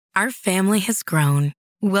Our family has grown.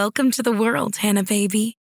 Welcome to the world, Hannah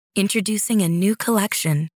baby. Introducing a new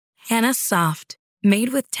collection, Hannah Soft, made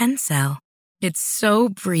with Tencel. It's so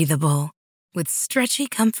breathable, with stretchy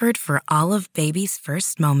comfort for all of baby's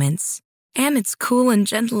first moments. And it's cool and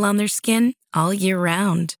gentle on their skin all year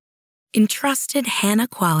round. Entrusted Hannah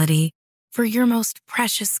quality for your most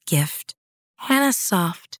precious gift. Hannah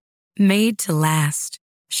Soft, made to last.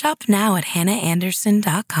 Shop now at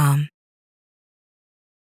hannahanderson.com.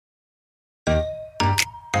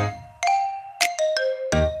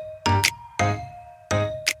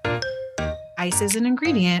 Ice is an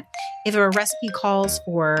ingredient. If a recipe calls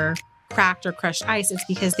for cracked or crushed ice, it's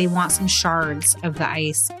because they want some shards of the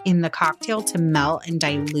ice in the cocktail to melt and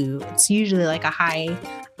dilute. It's usually like a high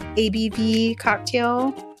ABV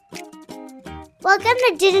cocktail. Welcome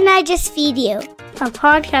to Didn't I Just Feed You? A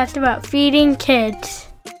podcast about feeding kids.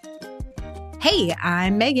 Hey,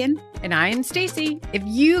 I'm Megan. And I'm Stacy. If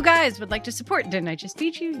you guys would like to support Didn't I Just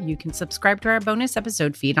Feed You, you can subscribe to our bonus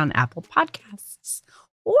episode feed on Apple Podcasts.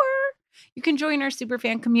 Or you can join our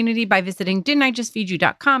superfan community by visiting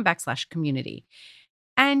didn'tijustfeedyou.com/community.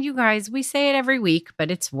 And you guys, we say it every week, but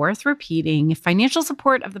it's worth repeating. If financial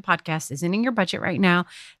support of the podcast isn't in your budget right now,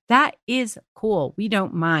 that is cool. We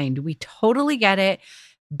don't mind. We totally get it.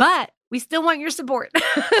 But we still want your support.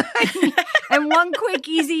 And one quick,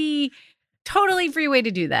 easy, totally free way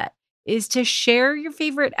to do that is to share your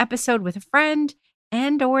favorite episode with a friend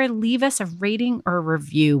and or leave us a rating or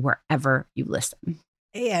review wherever you listen.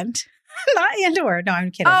 And not and or. No,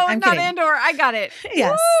 I'm kidding. Oh, I'm not kidding. and or. I got it.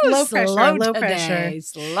 Yes. Woo, Low pressure. slow Low today, pressure.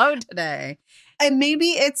 Slow today. And maybe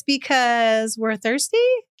it's because we're thirsty.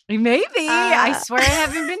 Maybe. I swear I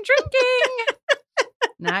haven't been drinking.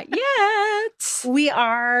 Not yet. We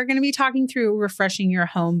are going to be talking through refreshing your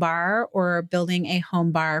home bar or building a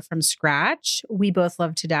home bar from scratch. We both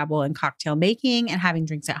love to dabble in cocktail making, and having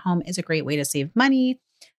drinks at home is a great way to save money,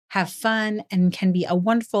 have fun, and can be a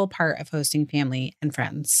wonderful part of hosting family and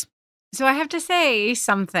friends. So I have to say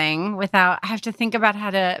something I have to think about how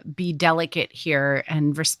to be delicate here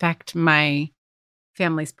and respect my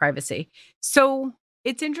family's privacy. So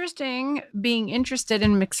it's interesting being interested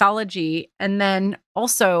in mixology, and then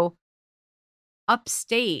also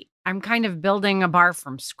upstate, I'm kind of building a bar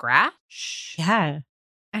from scratch. Yeah.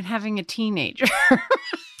 And having a teenager.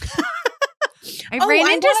 I I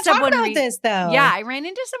want to talk about this, though. Yeah, I ran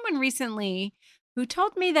into someone recently who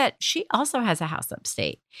told me that she also has a house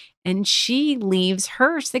upstate, and she leaves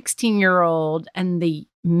her 16-year-old and the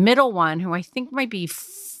middle one, who I think might be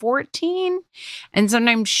 14. And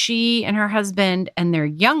sometimes she and her husband and their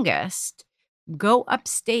youngest go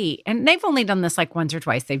upstate, and they've only done this like once or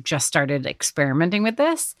twice. They've just started experimenting with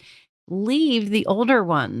this, leave the older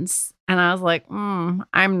ones. And I was like,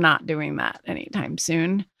 I'm not doing that anytime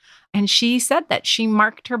soon. And she said that she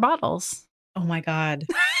marked her bottles. Oh my God.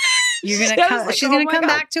 She's going to come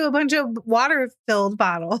back to a bunch of water-filled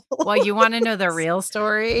bottles. Well, you want to know the real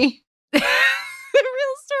story? The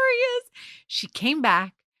real story is she came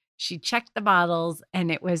back, she checked the bottles, and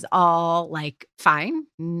it was all like fine.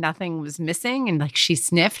 Nothing was missing. And like she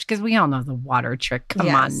sniffed, because we all know the water trick. Come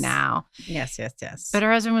on now. Yes. But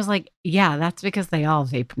her husband was like, yeah, that's because they all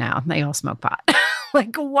vape now. They all smoke pot.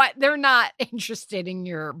 Like, what? They're not interested in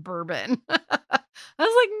your bourbon. I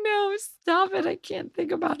was like, no, stop it. I can't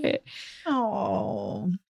think about it. Oh.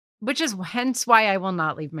 Which is hence why I will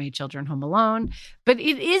not leave my children home alone. But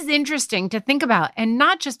it is interesting to think about. And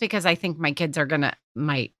not just because I think my kids are going to,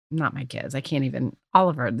 not my kids. I can't even,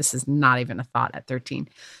 Oliver, this is not even a thought at 13.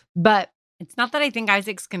 But it's not that I think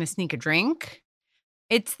Isaac's going to sneak a drink.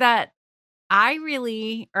 It's that I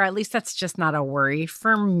really, or at least that's just not a worry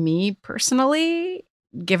for me personally,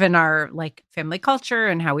 given our like family culture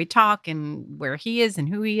and how we talk and where he is and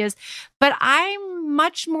who he is. But I'm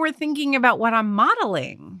much more thinking about what I'm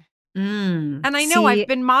modeling. And I know I've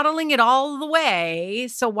been modeling it all the way.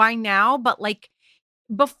 So why now? But like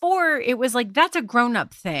before it was like, that's a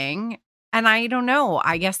grown-up thing. And I don't know.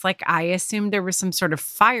 I guess like I assumed there was some sort of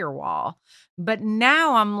firewall. But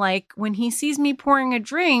now I'm like, when he sees me pouring a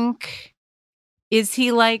drink, is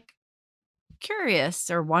he like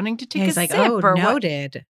curious or wanting to take a sip? Or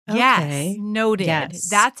noted. What? Yes, noted. Yes.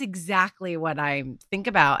 That's exactly what I think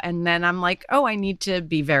about. And then I'm like, oh, I need to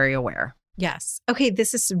be very aware. Yes. Okay,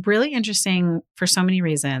 this is really interesting for so many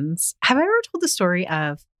reasons. Have I ever told the story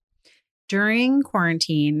of during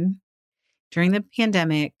quarantine, during the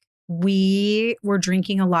pandemic, we were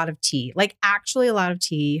drinking a lot of tea, like actually a lot of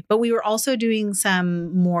tea, but we were also doing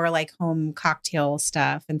some more like home cocktail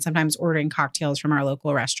stuff and sometimes ordering cocktails from our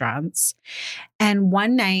local restaurants. And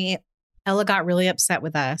one night, Ella got really upset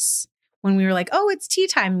with us when we were like, oh, it's tea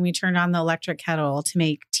time. And we turned on the electric kettle to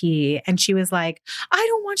make tea. And she was like, I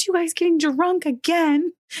don't want you guys getting drunk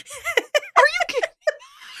again. Are you kidding?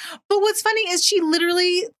 But what's funny is she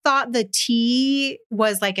literally thought the tea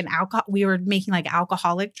was like an alcohol. We were making like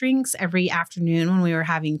alcoholic drinks every afternoon when we were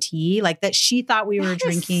having tea. Like that she thought we were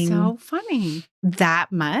drinking so funny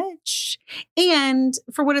that much. And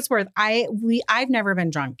for what it's worth, I've never been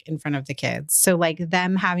drunk in front of the kids. So like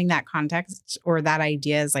them having that context or that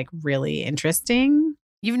idea is like really interesting.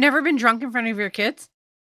 You've never been drunk in front of your kids?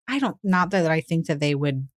 Not that I think that they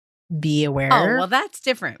would be aware. Oh, well, that's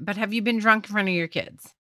different. But have you been drunk in front of your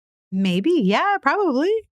kids? Maybe. Yeah, probably.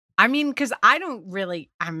 I mean, because I'm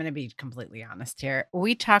going to be completely honest here.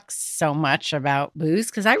 We talk so much about booze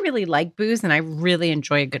because I really like booze and I really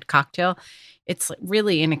enjoy a good cocktail. It's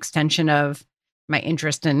really an extension of my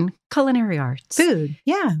interest in culinary arts. Food.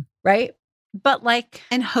 Yeah. Right. But like.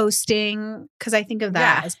 And hosting, because I think of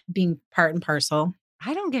that as being part and parcel.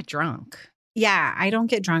 I don't get drunk. Yeah. I don't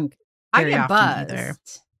get drunk I very get often buzzed. either.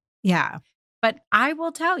 Yeah. But I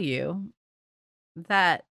will tell you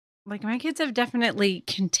that like my kids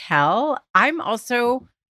can tell. I'm also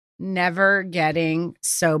never getting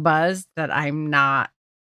so buzzed that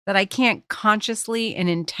I can't consciously and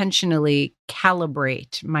intentionally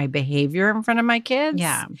calibrate my behavior in front of my kids.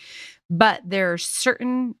 Yeah. But there are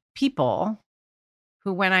certain people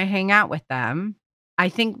who, when I hang out with them, I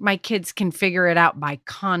think my kids can figure it out by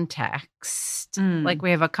context. Like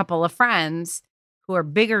we have a couple of friends who are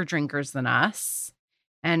bigger drinkers than us.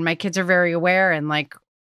 And my kids are very aware and like,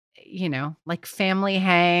 you know, like family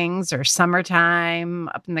hangs or summertime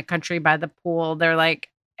up in the country by the pool. They're like,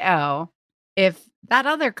 oh, if that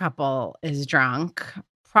other couple is drunk,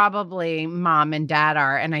 probably mom and dad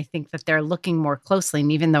are. And I think that they're looking more closely.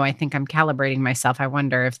 And even though I think I'm calibrating myself, I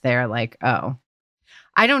wonder if they're like, oh,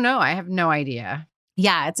 I don't know. I have no idea.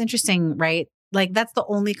 Yeah. It's interesting, right? Like that's the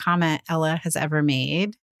only comment Ella has ever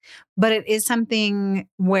made. But it is something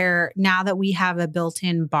where now that we have a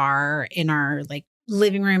built-in bar in our like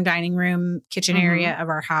living room, dining room, kitchen area of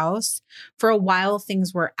our house, for a while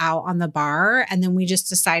things were out on the bar. And then we just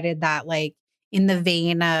decided that like in the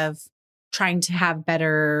vein of trying to have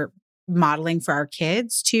better modeling for our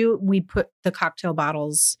kids too, we put the cocktail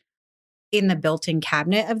bottles in the built-in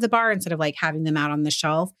cabinet of the bar instead of like having them out on the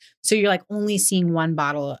shelf. So you're like only seeing one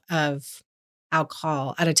bottle of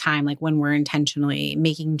alcohol at a time, like when we're intentionally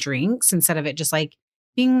making drinks instead of it just like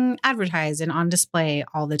being advertised and on display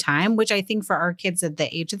all the time, which I think for our kids at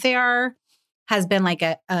the age that they are has been like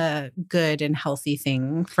a good and healthy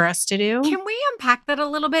thing for us to do. Can we unpack that a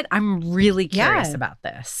little bit? I'm really curious about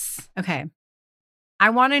this. Okay. I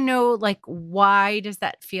want to know, like, why does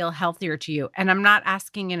that feel healthier to you? And I'm not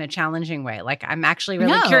asking in a challenging way. Like, I'm actually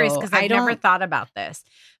really curious because I've never thought about this.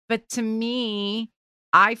 But to me,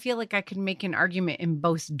 I feel like I could make an argument in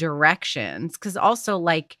both directions because also,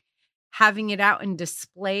 like, having it out and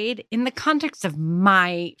displayed in the context of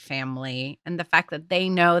my family and the fact that they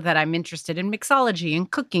know that I'm interested in mixology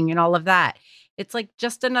and cooking and all of that. It's like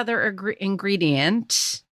just another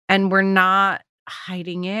ingredient and we're not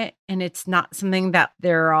hiding it. And it's not something that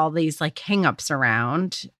there are all these like hangups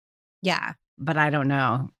around. Yeah. But I don't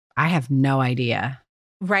know. I have no idea.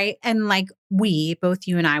 Right. And like both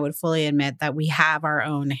you and I would fully admit that we have our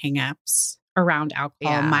own hangups around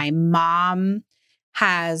alcohol. Yeah. My mom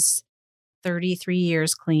has 33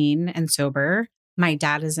 years clean and sober. My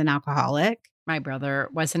dad is an alcoholic. My brother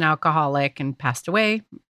was an alcoholic and passed away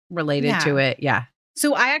related to it. Yeah.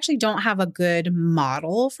 So I actually don't have a good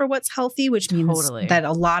model for what's healthy, which means that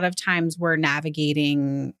a lot of times we're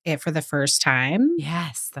navigating it for the first time.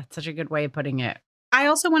 Yes, that's such a good way of putting it. I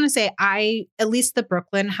also want to say at least the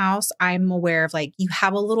Brooklyn house, I'm aware of like you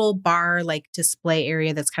have a little bar like display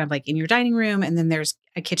area that's kind of like in your dining room. And then there's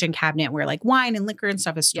a kitchen cabinet where like wine and liquor and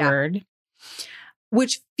stuff is stored,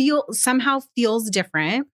 which somehow feels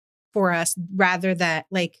different for us rather than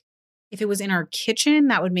like if it was in our kitchen,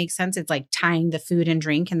 that would make sense. It's like tying the food and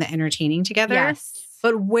drink and the entertaining together. Yes.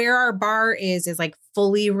 But where our bar is like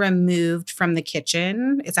fully removed from the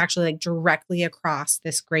kitchen. It's actually like directly across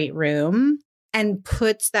this great room and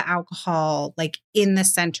puts the alcohol like in the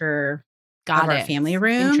center of our family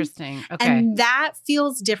room. Interesting. Okay. And that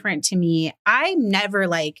feels different to me. I'm never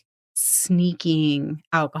like sneaking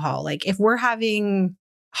alcohol. Like if we're having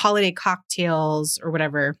holiday cocktails or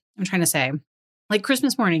whatever, I'm trying to say, like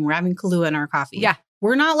Christmas morning, we're having Kahlua in our coffee. Yeah.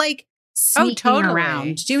 We're not like sneaking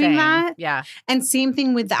around doing that. Yeah. And same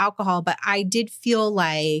thing with the alcohol. But I did feel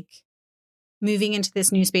like moving into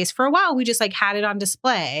this new space for a while, we just like had it on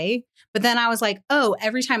display. But then I was like, oh,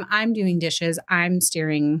 every time I'm doing dishes, I'm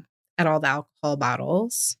staring at all the alcohol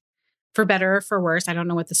bottles. for better or for worse, I don't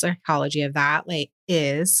know what the psychology of that like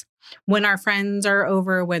is. When our friends are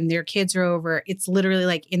over, when their kids are over, it's literally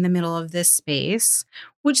like in the middle of this space,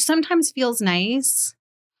 which sometimes feels nice.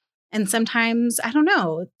 And sometimes, I don't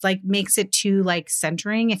know, it's like makes it too like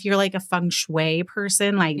centering. If you're like a feng shui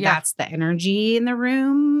person, like that's the energy in the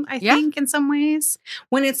room, I think, in some ways.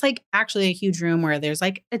 When it's like actually a huge room where there's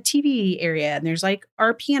like a TV area and there's like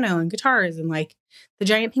our piano and guitars and like the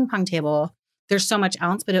giant ping pong table. There's so much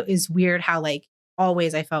else, but it is weird how like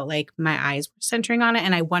always I felt like my eyes were centering on it.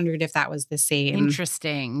 And I wondered if that was the same.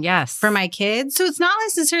 Interesting. Yes. For my kids. So it's not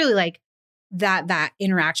necessarily like that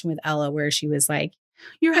interaction with Ella where she was like,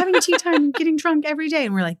 you're having tea time, getting drunk every day.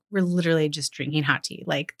 And we're like, we're literally just drinking hot tea.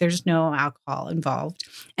 Like there's no alcohol involved.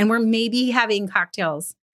 And we're maybe having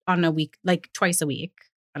cocktails on a week, like twice a week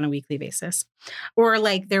on a weekly basis. Or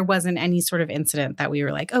like there wasn't any sort of incident that we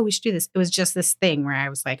were like, oh, we should do this. It was just this thing where I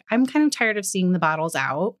was like, I'm kind of tired of seeing the bottles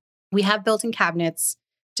out. We have built-in cabinets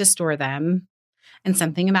to store them. And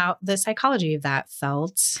something about the psychology of that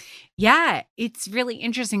felt. Yeah, it's really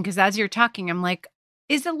interesting because as you're talking, I'm like,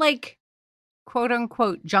 is it like quote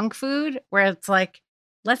unquote junk food where it's like,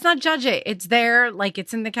 let's not judge it. It's there, like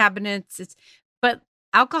it's in the cabinets. But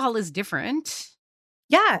alcohol is different.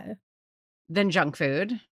 Yeah. Than junk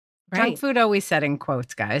food. Right. Junk food always said in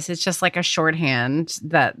quotes, guys. It's just like a shorthand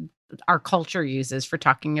that our culture uses for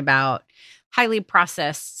talking about highly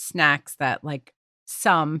processed snacks that like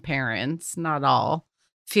some parents, not all,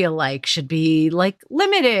 feel like should be like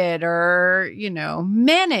limited or, you know,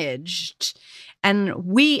 managed. And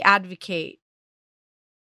we advocate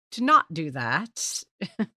to not do that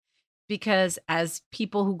because as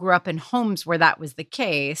people who grew up in homes where that was the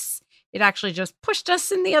case, it actually just pushed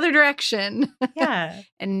us in the other direction. Yeah.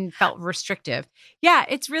 And felt restrictive. Yeah,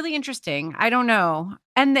 it's really interesting. I don't know.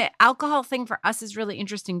 And the alcohol thing for us is really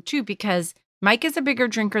interesting too, because Mike is a bigger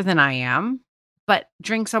drinker than I am, but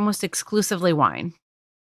drinks almost exclusively wine.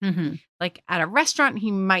 Mm-hmm. Like at a restaurant,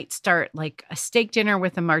 he might start like a steak dinner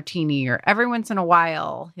with a martini, or every once in a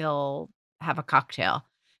while he'll have a cocktail,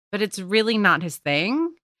 but it's really not his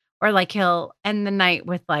thing. Or like he'll end the night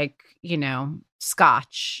with like, you know,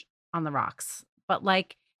 scotch on the rocks, but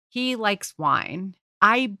like he likes wine.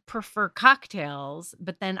 I prefer cocktails,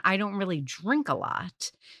 but then I don't really drink a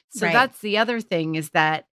lot. So that's the other thing, is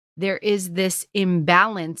that there is this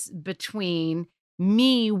imbalance between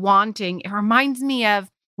me wanting, it reminds me of,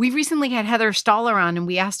 we recently had Heather Staller on and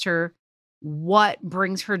we asked her what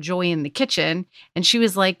brings her joy in the kitchen. And she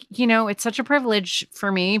was like, you know, it's such a privilege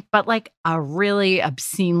for me, but like a really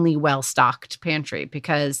obscenely well-stocked pantry,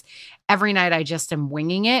 because every night I just am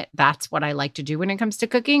winging it. That's what I like to do when it comes to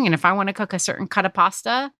cooking. And if I want to cook a certain cut of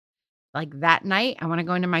pasta, like that night, I want to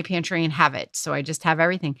go into my pantry and have it. So I just have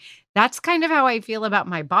everything. That's kind of how I feel about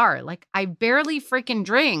my bar. Like I barely freaking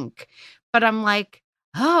drink, but I'm like,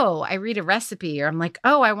 oh, I read a recipe, or I'm like,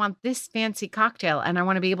 oh, I want this fancy cocktail and I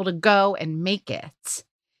want to be able to go and make it.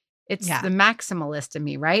 It's the maximalist in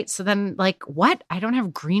me, right? So then like, what? I don't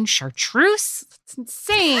have green chartreuse? It's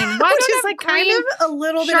insane. Why Which is like kind of a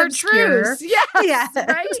little bit obscure. Yes,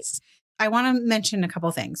 right? I want to mention a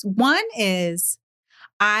couple things. One is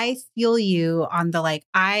I feel you on the like,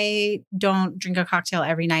 I don't drink a cocktail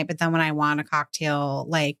every night, but then when I want a cocktail,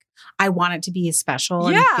 like I want it to be special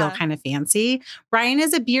and feel kind of fancy. Ryan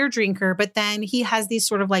is a beer drinker, but then he has these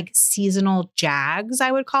sort of like seasonal jags,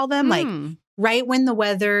 I would call them. Like right when the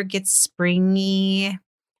weather gets springy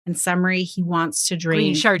and summery, he wants to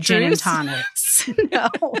drink gin and tonics. No.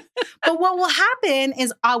 But what will happen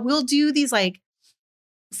is we'll do these like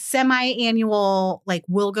semi-annual, like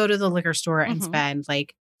we'll go to the liquor store and spend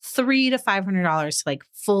like $300 to $500 to like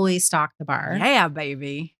fully stock the bar. Yeah,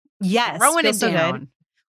 baby. Yes. Throwing it so down. Good.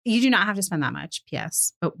 You do not have to spend that much,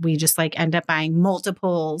 P.S. But we just like end up buying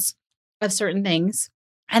multiples of certain things.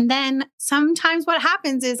 And then sometimes what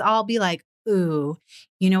happens is I'll be like, ooh,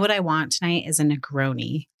 you know what I want tonight is a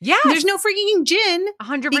Negroni. Yeah. There's no freaking gin.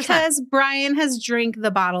 100%. Because Brian has drank the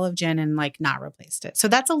bottle of gin and like not replaced it. So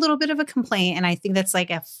that's a little bit of a complaint. And I think that's like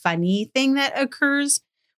a funny thing that occurs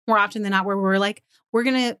more often than not, where we're like, we're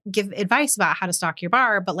going to give advice about how to stock your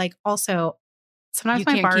bar. But like also sometimes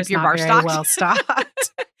my bar is not very well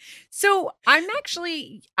stocked. So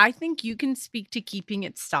I think you can speak to keeping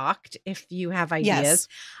it stocked if you have ideas. Yes.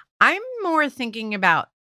 I'm more thinking about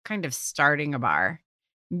kind of starting a bar,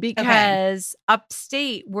 because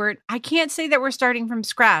upstate, I can't say that we're starting from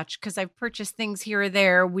scratch, because I've purchased things here or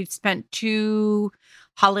there. We've spent 2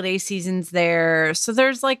 holiday seasons there. So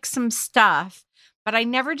there's like some stuff, but I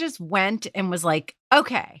never just went and was like,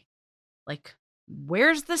 okay, like,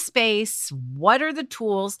 where's the space? What are the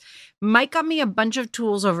tools? Mike got me a bunch of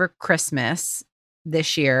tools over Christmas.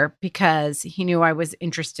 this year because he knew I was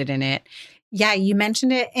interested in it. Yeah, you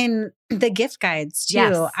mentioned it in the gift guides too.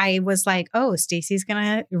 Yes. I was like, oh, Stacy's going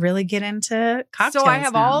to really get into cocktails. So I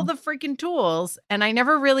have all now. the freaking tools, and I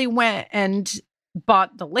never really went and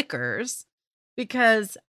bought the liquors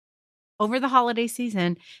because over the holiday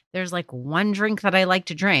season, there's like one drink that I like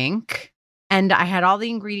to drink, and I had all the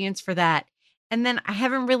ingredients for that. And then I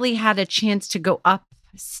haven't really had a chance to go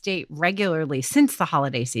upstate regularly since the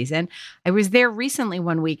holiday season. I was there recently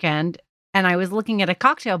one weekend. And I was looking at a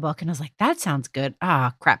cocktail book and I was like, that sounds good.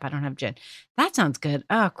 Oh, crap. I don't have gin. That sounds good.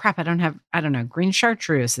 Oh, crap. I don't know. Green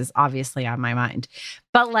chartreuse is obviously on my mind.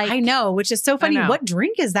 But like, I know, which is so funny. What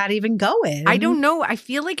drink is that even going? I don't know. I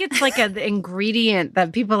feel like it's like an ingredient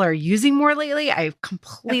that people are using more lately. I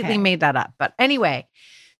completely made that up. But anyway,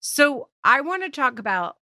 so I want to talk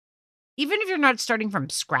about, even if you're not starting from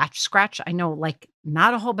scratch, I know like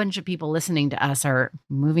not a whole bunch of people listening to us are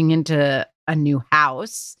moving into a new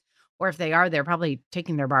house. Or if they are, they're probably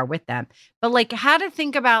taking their bar with them. But like how to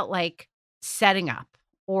think about like setting up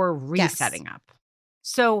or resetting up.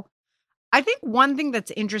 So I think one thing that's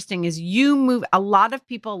interesting is a lot of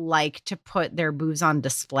people like to put their booze on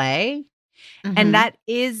display. Mm-hmm. And that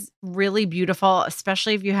is really beautiful,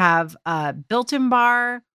 especially if you have a built-in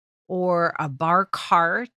bar or a bar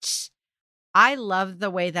cart. I love the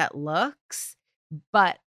way that looks,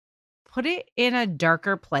 but put it in a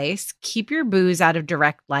darker place, keep your booze out of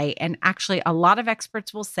direct light. And actually, a lot of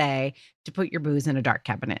experts will say to put your booze in a dark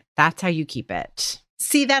cabinet. That's how you keep it.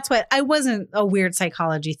 See, that's what I wasn't a weird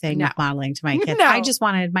psychology thing of modeling to my kids. No. I just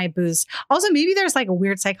wanted my booze. Also, maybe there's like a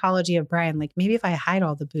weird psychology of Brian. Like maybe if I hide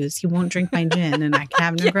all the booze, he won't drink my gin and I can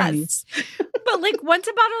have Negronis. But like once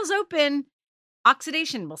a bottle's open,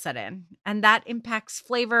 oxidation will set in, and that impacts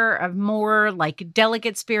flavor of more like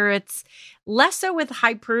delicate spirits, less so with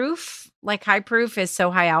high proof. Like high proof is so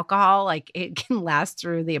high alcohol, like it can last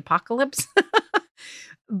through the apocalypse.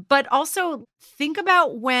 But also think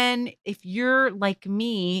about if you're like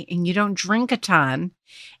me and you don't drink a ton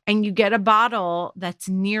and you get a bottle that's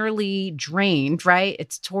nearly drained, right?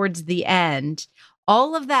 It's towards the end.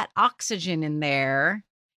 All of that oxygen in there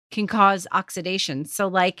can cause oxidation. So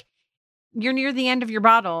like, you're near the end of your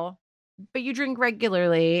bottle, but you drink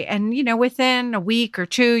regularly and, within a week or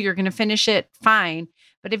two, you're going to finish it fine.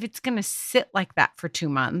 But if it's going to sit like that for 2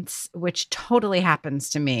 months, which totally happens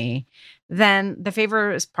to me, then the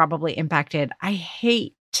flavor is probably impacted. I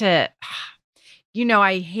hate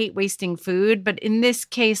wasting food. But in this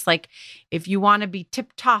case, like if you want to be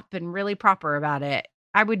tip top and really proper about it,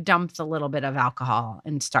 I would dump the little bit of alcohol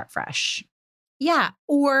and start fresh. Yeah.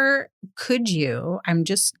 Or could you, I'm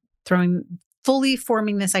just fully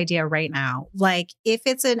forming this idea right now. Like if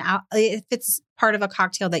it's part of a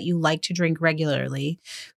cocktail that you like to drink regularly,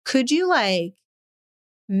 could you like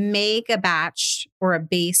make a batch or a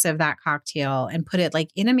base of that cocktail and put it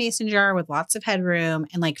like in a mason jar with lots of headroom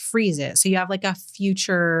and like freeze it? So you have like a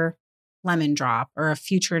future lemon drop or a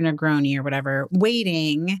future Negroni or whatever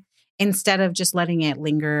waiting instead of just letting it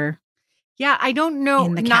linger. Yeah. I don't know.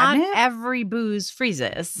 In the Not cabinet? every booze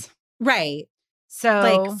freezes. Right. So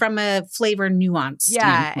like from a flavor nuance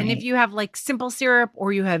standpoint. And if you have like simple syrup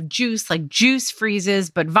or you have juice, like juice freezes,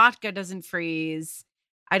 but vodka doesn't freeze.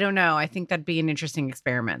 I don't know. I think that'd be an interesting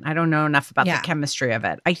experiment. I don't know enough about the chemistry of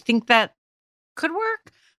it. I think that could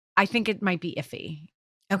work. I think it might be iffy.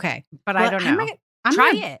 Okay. But I don't know.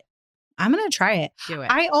 Try it. I'm going to try it. Do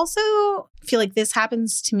it. I also feel like this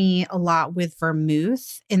happens to me a lot with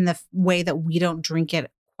vermouth in the way that we don't drink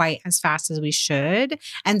it quite as fast as we should.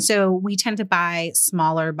 And so we tend to buy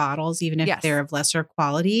smaller bottles, even if they're of lesser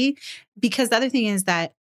quality, because the other thing is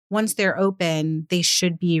that once they're open, they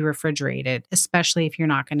should be refrigerated, especially if you're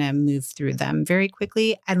not going to move through them very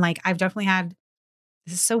quickly. And like, I've definitely had,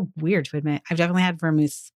 this is so weird to admit, I've definitely had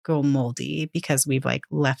vermouth go moldy because we've like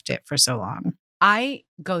left it for so long. I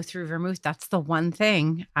go through vermouth. That's the one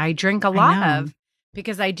thing I drink a lot of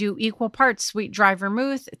because I do equal parts sweet dry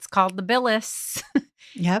vermouth. It's called the Billis.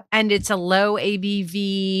 Yep. And it's a low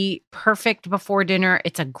ABV, perfect before dinner.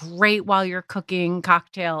 It's a great while you're cooking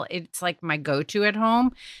cocktail. It's like my go-to at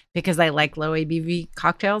home because I like low ABV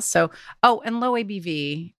cocktails. So, and low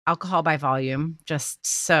ABV, alcohol by volume, just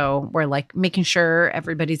so we're like making sure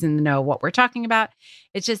everybody's in the know what we're talking about.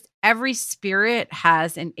 It's just every spirit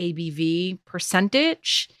has an ABV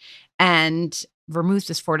percentage, and vermouth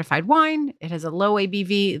is fortified wine. It has a low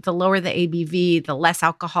ABV. The lower the ABV, the less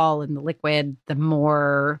alcohol in the liquid, the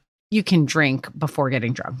more you can drink before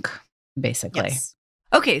getting drunk, basically. Yes.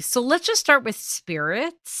 Okay, so let's just start with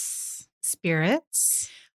spirits. Spirits.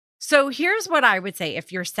 So here's what I would say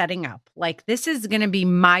if you're setting up. Like, this is going to be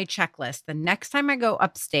my checklist. The next time I go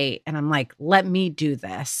upstate and I'm like, let me do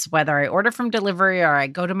this, whether I order from delivery or I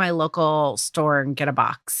go to my local store and get a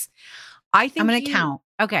box. I think I'm going to count.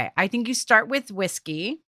 Okay. I think you start with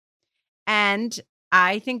whiskey. And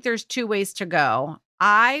I think there's two ways to go.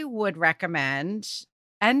 I would recommend,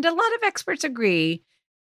 and a lot of experts agree,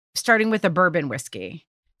 starting with a bourbon whiskey.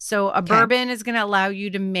 So a bourbon is going to allow you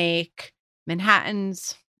to make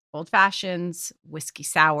Manhattans, old fashions, whiskey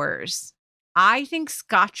sours. I think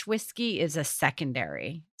Scotch whiskey is a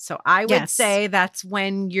secondary. So I would say that's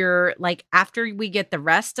when you're like, after we get the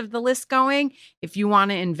rest of the list going, if you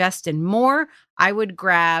want to invest in more, I would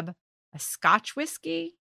grab a Scotch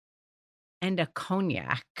whiskey and a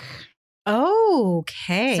cognac.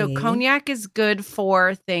 Okay. So cognac is good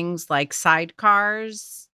for things like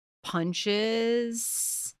sidecars,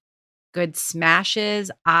 punches, good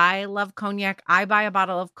smashes. I love cognac. I buy a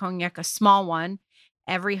bottle of cognac, a small one,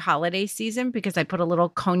 every holiday season because I put a little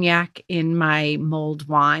cognac in my mulled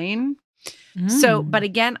wine. So, but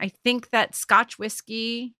again, I think that Scotch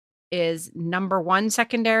whiskey is number one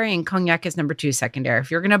secondary and cognac is number two secondary.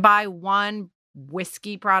 If you're going to buy one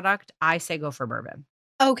whiskey product, I say go for bourbon.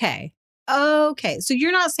 Okay. So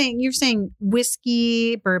you're saying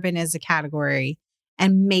whiskey, bourbon is a category,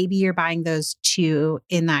 and maybe you're buying those two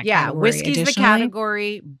in that category. Whiskey's the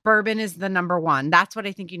category. Bourbon is the number one. That's what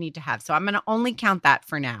I think you need to have. So I'm going to only count that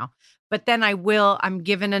for now. But then I'm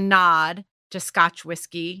given a nod to Scotch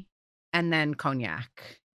whiskey and then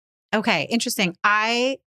cognac. Okay. Interesting.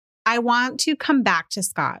 I want to come back to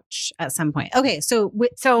Scotch at some point. Okay. So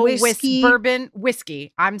whiskey.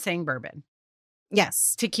 Whiskey. I'm saying bourbon.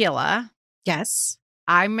 Yes. Tequila. Yes.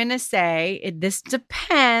 I'm going to say this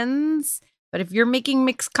depends. But if you're making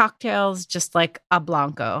mixed cocktails, just like a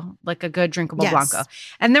Blanco, like a good drinkable Blanco.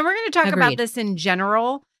 And then we're going to talk about this in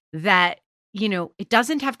general, that, it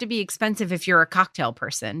doesn't have to be expensive if you're a cocktail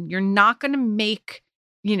person. You're not going to make,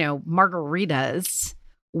 margaritas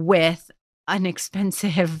with an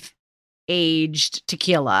expensive aged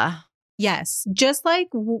tequila. Yes. Just like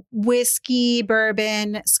whiskey,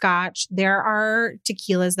 bourbon, Scotch, there are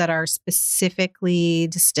tequilas that are specifically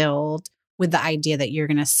distilled with the idea that you're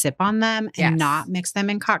going to sip on them and not mix them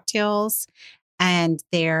in cocktails. And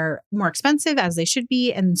they're more expensive, as they should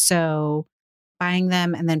be. And so buying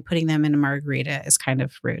them and then putting them in a margarita is kind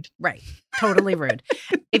of rude. Right. Totally rude.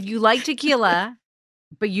 If you like tequila,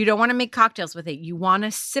 but you don't want to make cocktails with it, you want a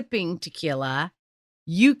sipping tequila,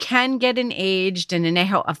 you can get an aged and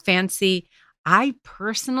a fancy. I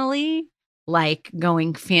personally like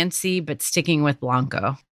going fancy, but sticking with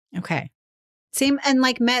Blanco. Okay. Same. And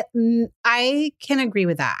like I can agree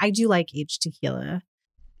with that. I do like aged tequila.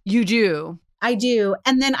 You do? I do.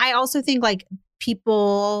 And then I also think like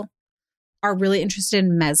people are really interested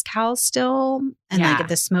in mezcal still and like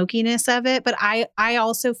the smokiness of it. But I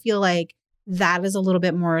also feel like that is a little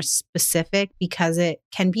bit more specific because it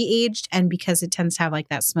can be aged and because it tends to have like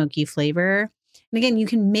that smoky flavor. And again, you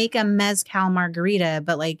can make a mezcal margarita,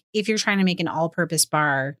 but like if you're trying to make an all-purpose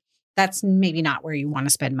bar, that's maybe not where you want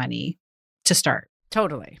to spend money to start.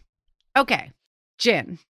 Totally. Okay.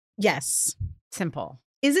 Gin. Yes. Simple.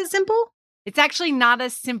 Is it simple? It's actually not a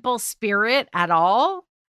simple spirit at all.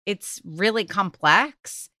 It's really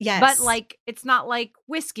complex. Yes. But like, it's not like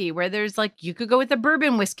whiskey where there's like, you could go with a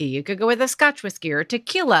bourbon whiskey. You could go with a Scotch whiskey or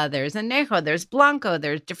tequila. There's añejo. There's Blanco.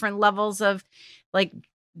 There's different levels of like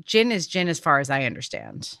gin is gin as far as I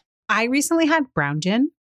understand. I recently had brown gin,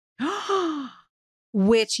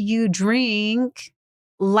 which you drink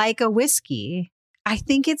like a whiskey. I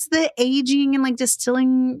think it's the aging and like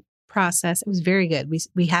distilling process. It was very good.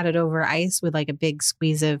 We had it over ice with like a big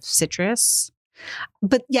squeeze of citrus.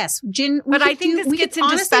 But yes, gin. But I think this gets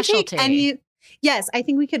into specialty. Yes, I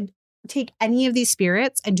think we could take any of these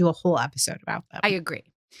spirits and do a whole episode about them. I agree.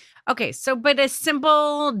 Okay, so but a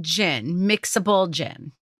simple gin, mixable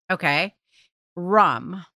gin. Okay.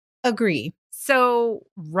 Rum. Agree. So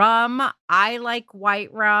rum, I like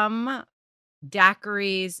white rum,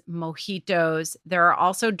 daiquiris, mojitos. There are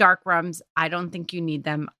also dark rums. I don't think you need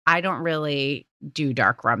them. I don't really do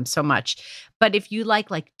dark rum so much. But if you like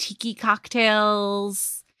tiki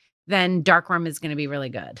cocktails, then dark rum is going to be really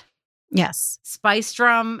good. Yes. Spiced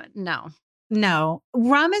rum, no. No.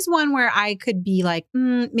 Rum is one where I could be like,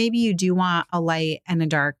 maybe you do want a light and a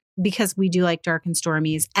dark because we do like dark and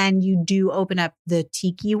stormies. And you do open up the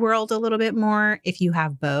tiki world a little bit more if you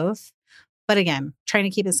have both. But again, trying to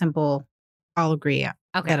keep it simple, I'll agree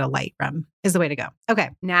that a light rum is the way to go. Okay.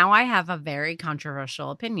 Now I have a very controversial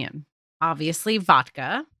opinion. Obviously,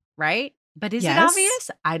 vodka, right? But is it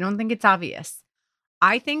obvious? I don't think it's obvious.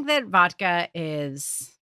 I think that vodka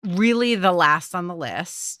is really the last on the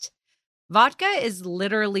list. Vodka is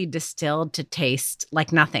literally distilled to taste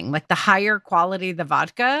like nothing. Like the higher quality the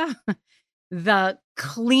vodka, the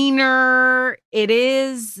cleaner it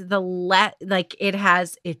is,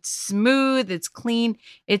 it's smooth, it's clean.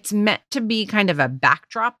 It's meant to be kind of a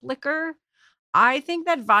backdrop liquor. I think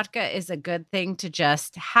that vodka is a good thing to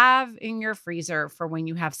just have in your freezer for when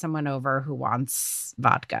you have someone over who wants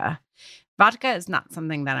vodka. Vodka is not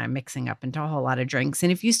something that I'm mixing up into a whole lot of drinks.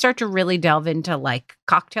 And if you start to really delve into like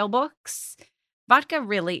cocktail books, vodka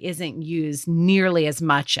really isn't used nearly as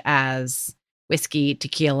much as whiskey,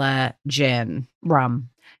 tequila, gin, rum.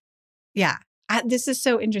 Yeah. This is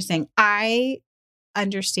so interesting. I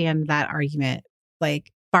understand that argument.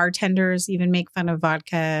 Like bartenders even make fun of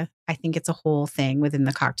vodka. I think it's a whole thing within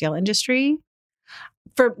the cocktail industry.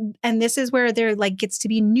 And this is where there like gets to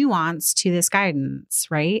be nuance to this guidance,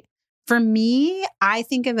 right? For me, I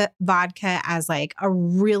think of vodka as like a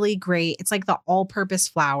really great, it's like the all-purpose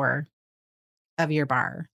flour of your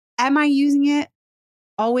bar. Am I using it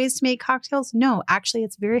always to make cocktails? No, actually,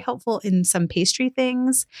 it's very helpful in some pastry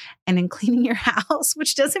things and in cleaning your house,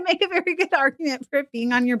 which doesn't make a very good argument for it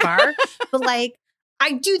being on your bar. But like,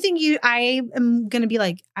 I do think I am going to be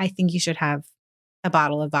like, I think you should have a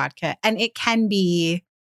bottle of vodka. And it can be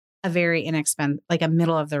a very inexpensive, like a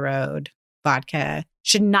middle of the road vodka.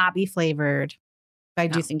 Should not be flavored. But I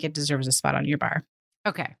do think it deserves a spot on your bar.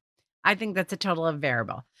 Okay. I think that's a total of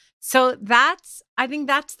variable. So I think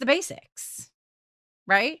that's the basics,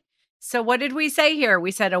 right? So what did we say here? We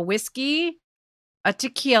said a whiskey, a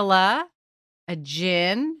tequila, a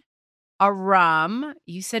gin, a rum.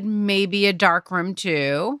 You said maybe a dark rum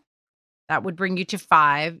too. That would bring you to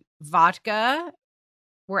 5. Vodka,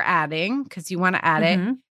 we're adding because you want to add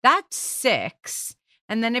it. That's 6.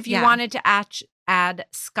 And then if you wanted to add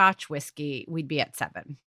Scotch whiskey, we'd be at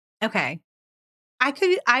 7. Okay.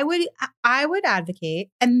 I would advocate,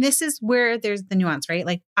 and this is where there's the nuance, right?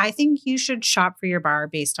 Like, I think you should shop for your bar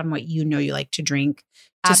based on what you know you like to drink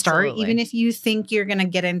to start, even if you think you're going to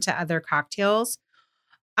get into other cocktails.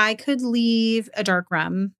 I could leave a dark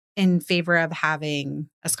rum in favor of having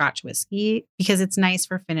a Scotch whiskey because it's nice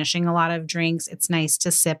for finishing a lot of drinks. It's nice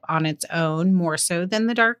to sip on its own more so than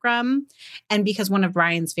the dark rum. And because one of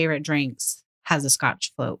Brian's favorite drinks has a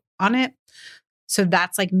Scotch float on it. So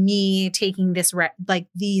that's like me taking this,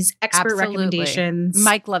 these expert recommendations.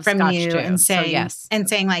 Mike loves from Scotch you too, and saying, so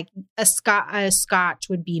saying like a Scotch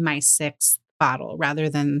would be my 6th bottle rather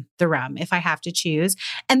than the rum if I have to choose.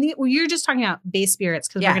 And you're just talking about base spirits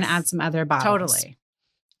because we're going to add some other bottles. Totally.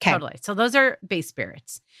 Okay. Totally. So those are base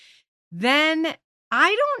spirits. Then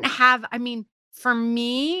for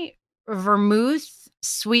me, vermouth,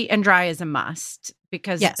 sweet and dry is a must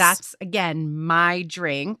because that's, again, my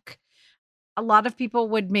drink. A lot of people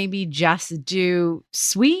would maybe just do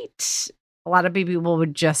sweet. A lot of people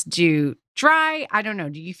would just do dry. I don't know.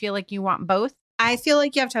 Do you feel like you want both? I feel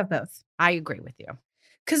like you have to have both. I agree with you.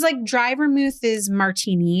 Because like dry vermouth is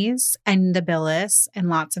martinis and the Billis and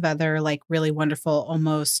lots of other like really wonderful,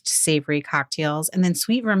 almost savory cocktails. And then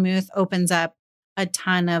sweet vermouth opens up a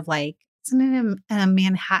ton of like, isn't it a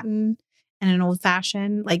Manhattan and an old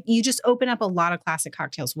fashioned? Like you just open up a lot of classic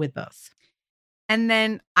cocktails with both. And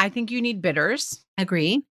then I think you need bitters.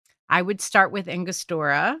 Agree. I would start with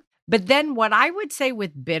Angostura. But then what I would say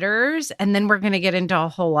with bitters, and then we're going to get into a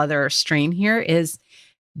whole other strain here, is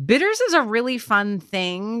bitters is a really fun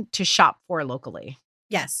thing to shop for locally.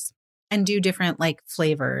 Yes. And do different like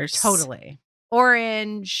flavors. Totally.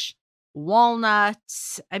 Orange,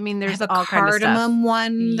 walnuts. I mean, there's a all kind of stuff. cardamom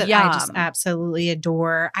one that I just absolutely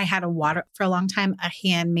adore. I had for a long time, a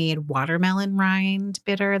handmade watermelon rind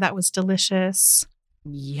bitter that was delicious.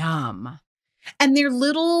 Yum. And they're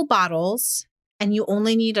little bottles and you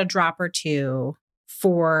only need a drop or 2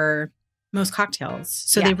 for most cocktails.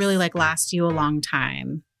 So they really like last you a long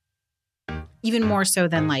time. Even more so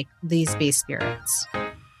than like these base spirits.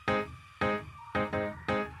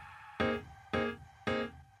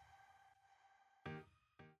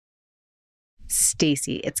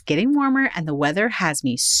 Stacy, it's getting warmer and the weather has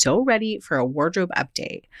me so ready for a wardrobe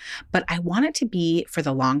update, but I want it to be for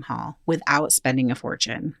the long haul without spending a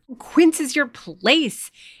fortune. Quince is your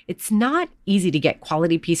place. It's not easy to get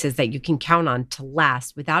quality pieces that you can count on to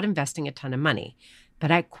last without investing a ton of money.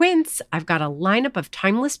 But at Quince, I've got a lineup of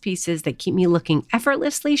timeless pieces that keep me looking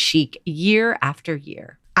effortlessly chic year after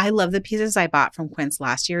year. I love the pieces I bought from Quince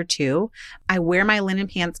last year, too. I wear my linen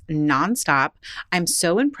pants nonstop. I'm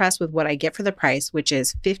so impressed with what I get for the price, which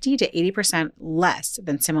is 50 to 80% less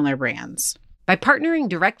than similar brands. By partnering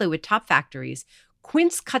directly with top factories,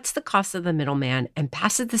 Quince cuts the cost of the middleman and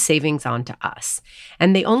passes the savings on to us.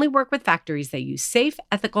 And they only work with factories that use safe,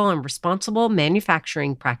 ethical, and responsible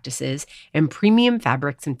manufacturing practices and premium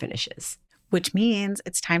fabrics and finishes. Which means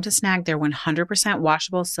it's time to snag their 100%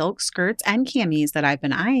 washable silk skirts and camis that I've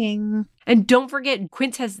been eyeing. And don't forget,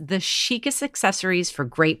 Quince has the chicest accessories for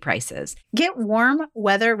great prices. Get warm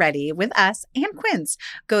weather ready with us and Quince.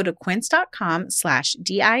 Go to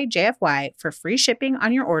quince.com/DIJFY for free shipping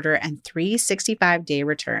on your order and 365-day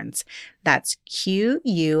returns. That's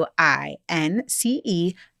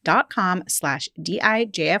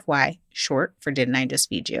QUINCE.com/DIJFY, short for Didn't I Just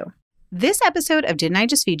Feed You? This episode of Didn't I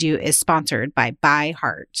Just Feed You is sponsored by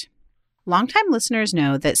ByHeart. Longtime listeners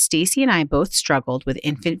know that Stacy and I both struggled with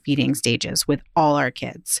infant feeding stages with all our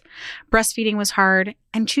kids. Breastfeeding was hard,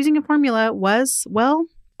 and choosing a formula was, well,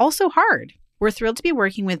 also hard. We're thrilled to be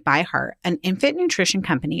working with ByHeart, an infant nutrition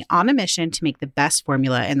company on a mission to make the best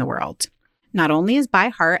formula in the world. Not only is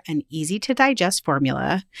ByHeart an easy-to-digest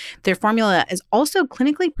formula, their formula is also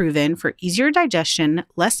clinically proven for easier digestion,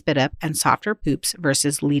 less spit up, and softer poops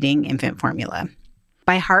versus leading infant formula.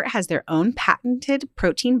 ByHeart has their own patented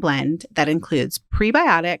protein blend that includes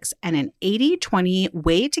prebiotics and an 80-20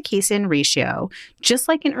 whey to casein ratio, just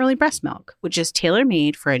like in early breast milk, which is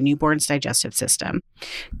tailor-made for a newborn's digestive system.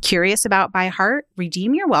 Curious about ByHeart?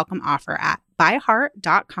 Redeem your welcome offer at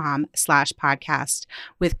byheart.com/podcast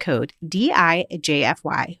with code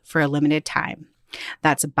DIJFY for a limited time.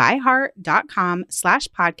 That's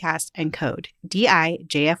byheart.com/podcast and code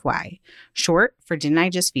DIJFY, short for Didn't I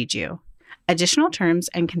Just Feed You? Additional terms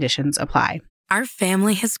and conditions apply. Our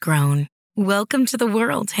family has grown. Welcome to the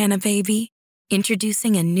world, Hannah baby.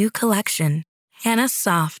 Introducing a new collection, Hannah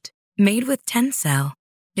Soft, made with Tencel.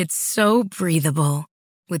 It's so breathable,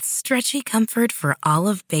 with stretchy comfort for all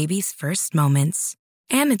of baby's first moments.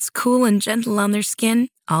 And it's cool and gentle on their skin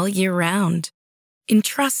all year round.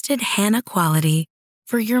 Entrusted Hannah quality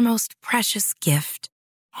for your most precious gift.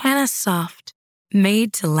 Hannah Soft,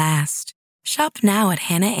 made to last. Shop now at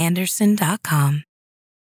hannahanderson.com.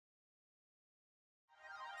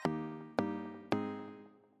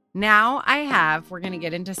 Now we're going to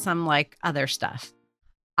get into some other stuff.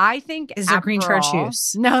 I think Is there green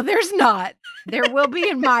chartreuse? No, there's not. There will be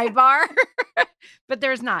in my bar, but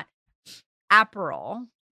there's not. Aperol.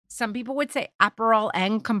 Some people would say Aperol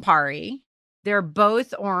and Campari. They're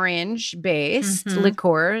both orange-based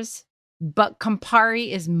liqueurs, but Campari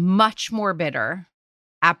is much more bitter.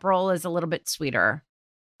 Aperol is a little bit sweeter.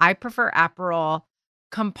 I prefer Aperol.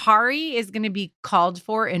 Campari is going to be called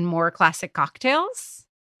for in more classic cocktails.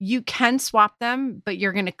 You can swap them, but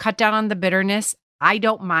you're going to cut down on the bitterness. I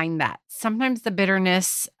don't mind that. Sometimes the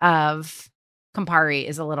bitterness of Campari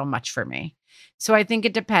is a little much for me. So I think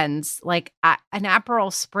it depends. An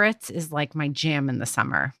Aperol Spritz is like my jam in the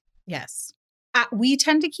summer. Yes. We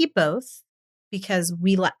tend to keep both because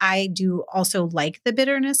I do also like the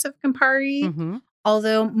bitterness of Campari. Mm-hmm.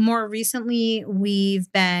 Although more recently,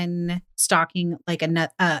 we've been stocking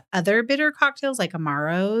other bitter cocktails like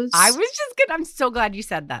Amaros. I'm so glad you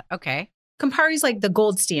said that. Okay. Campari's like the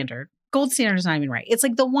gold standard. Gold standard is not even right. It's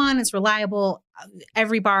like the one, it's reliable.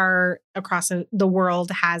 Every bar across the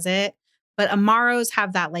world has it. But Amaros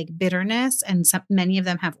have that bitterness, and many of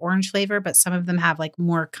them have orange flavor, but some of them have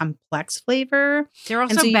more complex flavor. They're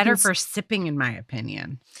also better for sipping, in my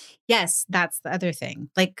opinion. Yes, that's the other thing.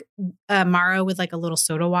 Amaro with a little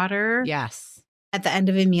soda water. Yes. At the end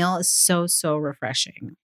of a meal is so, so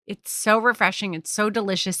refreshing. It's so refreshing. It's so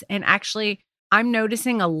delicious. And actually, I'm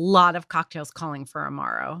noticing a lot of cocktails calling for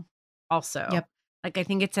Amaro also. Yep. I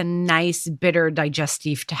think it's a nice bitter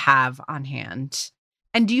digestif to have on hand.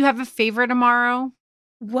 And do you have a favorite Amaro?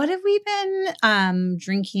 What have we been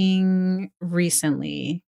drinking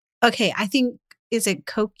recently? Okay, I think, is it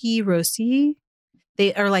Coqui Rossi?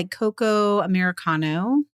 They are Coco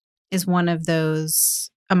Americano is one of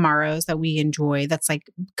those Amaros that we enjoy. That's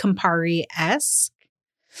Campari-esque.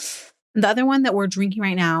 The other one that we're drinking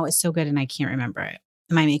right now is so good and I can't remember it.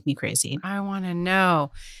 It might make me crazy. I want to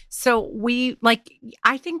know. So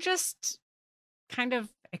I think just kind of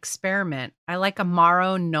experiment. I like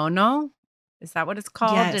Amaro Nono. Is that what it's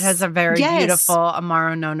called? Yes. It has a very beautiful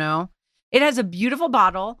Amaro Nono. It has a beautiful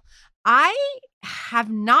bottle. I have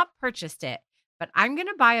not purchased it, but I'm going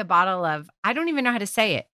to buy a bottle of, I don't even know how to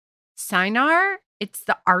say it, Cynar. It's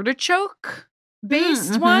the artichoke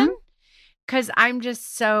based one because I'm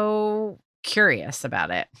just so curious about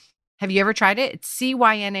it. Have you ever tried it? It's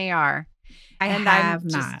CYNAR.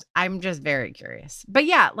 I'm just very curious. But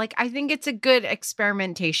yeah, I think it's a good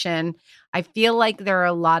experimentation. I feel like there are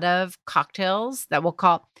a lot of cocktails that we'll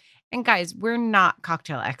call, and guys, we're not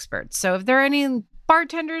cocktail experts. So if there are any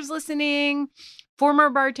bartenders listening,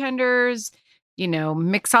 former bartenders,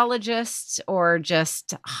 mixologists or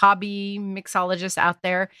just hobby mixologists out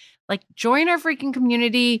there, like join our freaking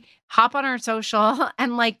community, hop on our social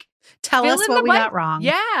and like Tell fill us in what the we blank- got wrong.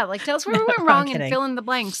 Yeah, like tell us where we went I'm wrong and kidding. fill in the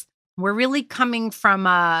blanks. We're really coming from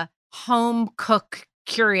a home cook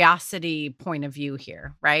curiosity point of view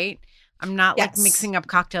here, right? I'm not like Yes. mixing up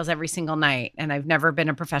cocktails every single night, and I've never been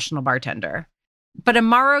a professional bartender. But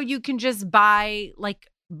Amaro, you can just buy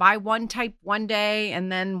one type one day,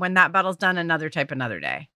 and then when that bottle's done, another type another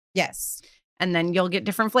day. Yes. And then you'll get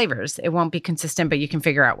different flavors. It won't be consistent, but you can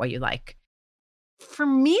figure out what you like. For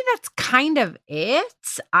me, that's kind of it.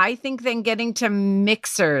 I think then getting to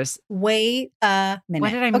mixers. Wait a minute.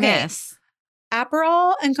 What did I Okay. miss?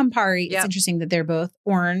 Aperol and Campari. Yep. It's interesting that they're both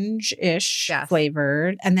orange-ish Yes.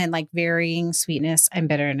 flavored and then like varying sweetness and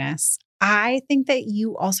bitterness. I think that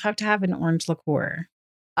you also have to have an orange liqueur.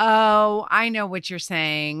 Oh, I know what you're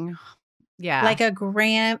saying. Yeah. Like a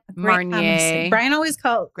Grand Marnier. Brian always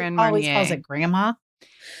calls Marnier. it Grandma.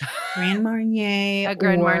 Grand Marnier. A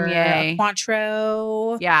Grand or Marnier.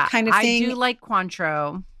 Cointreau. yeah. kind of thing. I do like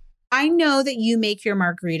Cointreau. I know that you make your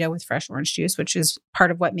margarita with fresh orange juice, which is part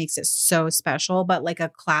of what makes it so special. But like a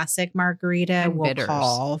classic margarita And will bitters.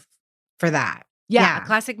 call for that. Yeah. Yeah. A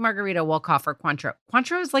classic margarita will call for Cointreau.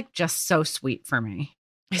 Cointreau is like just so sweet for me.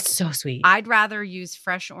 It's so sweet. I'd rather use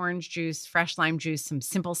fresh orange juice, fresh lime juice, some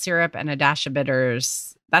simple syrup, and a dash of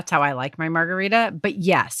bitters. That's how I like my margarita. But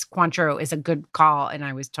yes, Cointreau is a good call, and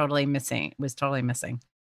I was totally missing.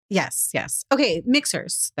 Yes. Okay,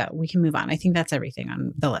 mixers, though. We can move on. I think that's everything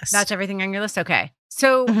on the list. That's everything on your list. Okay.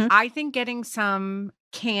 So Mhm. I think getting some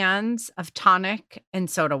cans of tonic and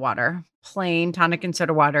soda water, plain tonic and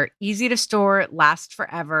soda water, easy to store, last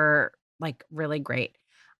forever, like really great.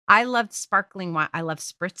 I love sparkling wine. I love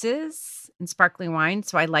spritzes and sparkling wine.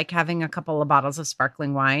 So I like having a couple of bottles of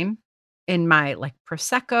sparkling wine in my like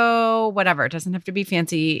Prosecco, whatever. It doesn't have to be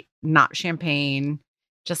fancy, not champagne,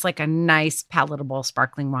 just like a nice palatable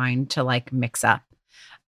sparkling wine to like mix up.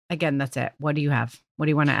 Again, that's it. What do you have? What do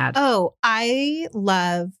you want to add? Oh, I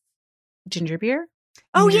love ginger beer.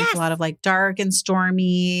 Oh, I drink yes. A lot of like dark and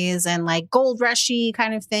stormies and like gold rushy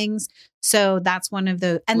kind of things. So that's one of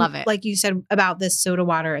the, and Love it. like you said about this soda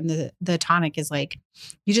water and the tonic is like,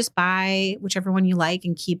 you just buy whichever one you like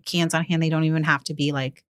and keep cans on hand. They don't even have to be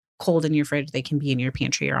like cold in your fridge. They can be in your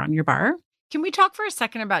pantry or on your bar. Can we talk for a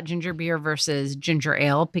second about ginger beer versus ginger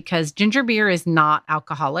ale? Because ginger beer is not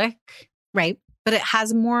alcoholic. Right. But it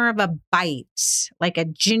has more of a bite, like a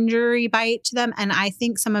gingery bite to them. And I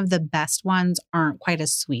think some of the best ones aren't quite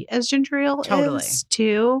as sweet as ginger ale Totally. is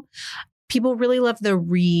too. People really love the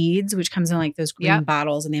Reeds, which comes in like those green Yep.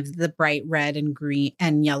 bottles and they have the bright red and green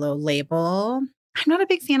and yellow label. I'm not a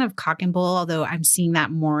big fan of Cock and Bull, although I'm seeing that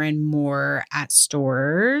more and more at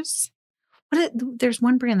stores. There's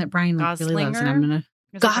one brand that Brian like, really loves, and I'm gonna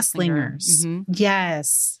There's a Goslingers. Mhm.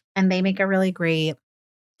 Yes, and they make a really great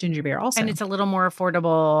ginger beer also. And it's a little more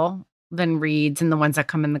affordable than Reeds and the ones that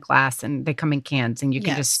come in the glass, and they come in cans and you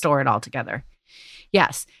can just Yes. store it all together.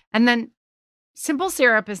 Yes. And then simple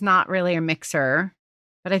syrup is not really a mixer,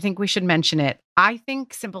 but I think we should mention it. I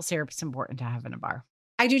think simple syrup is important to have in a bar.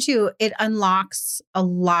 I do too. It unlocks a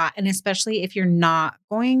lot. And especially if you're not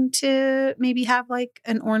going to maybe have like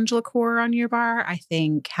an orange liqueur on your bar, I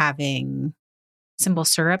think having simple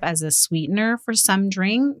syrup as a sweetener for some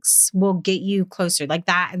drinks will get you closer like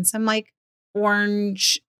that and some like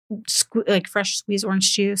orange, like fresh squeezed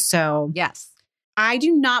orange juice. So Yes. I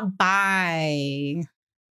do not buy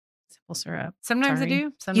simple syrup. Sometimes Sorry. I do.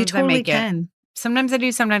 You Sometimes I totally make it. can. Sometimes I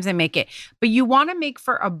do, sometimes I make it. But you want to make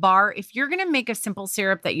for a bar, if you're going to make a simple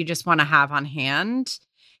syrup that you just want to have on hand,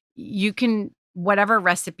 you can, whatever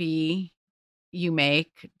recipe you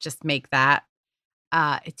make, just make that.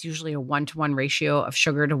 It's usually a 1-to-1 ratio of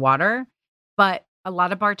sugar to water. But a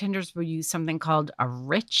lot of bartenders will use something called a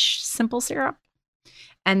rich simple syrup.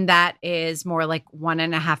 And that is more like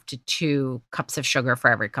 1.5 to 2 cups of sugar for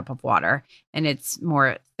every cup of water. And it's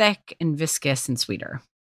more thick and viscous and sweeter.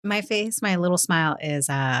 My face, my little smile is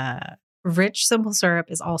rich simple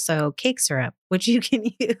syrup is also cake syrup, which you can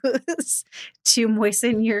use to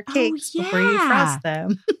moisten your Oh, cakes before you yeah. frost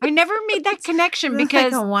them. I never made that connection It's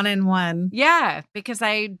because like a 1-in-1. yeah, because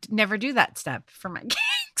I never do that step for my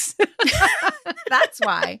cakes. That's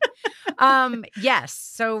why. Yes.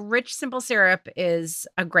 So rich simple syrup is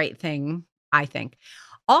a great thing, I think.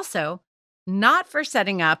 Also, not for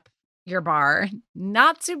setting up your bar,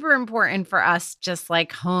 not super important for us, just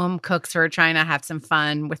like home cooks who are trying to have some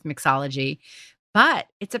fun with mixology. But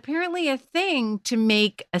it's apparently a thing to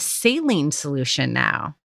make a saline solution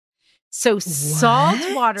now. So salt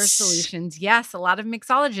water What? solutions, yes, a lot of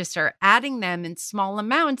mixologists are adding them in small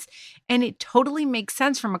amounts. And it totally makes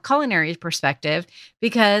sense from a culinary perspective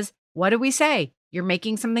because what do we say? You're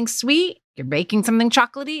making something sweet, you're making something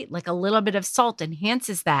chocolatey, like a little bit of salt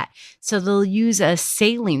enhances that. So they'll use a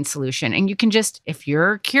saline solution. And you can just, if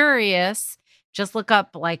you're curious, just look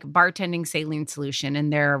up like bartending saline solution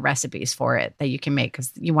and there are recipes for it that you can make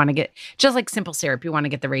because you want to get, just like simple syrup, you want to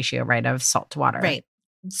get the ratio right of salt to water. Right.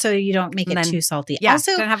 So you don't make And it then- too salty. Yeah,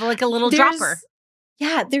 Also, don't have like a little there's- dropper.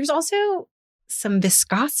 Yeah, there's also some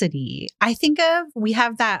viscosity. I think we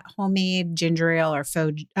have that homemade ginger ale or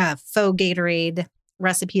faux Gatorade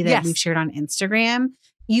recipe that Yes. we've shared on Instagram.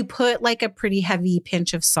 You put like a pretty heavy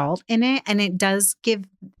pinch of salt in it, and it does give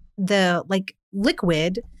the like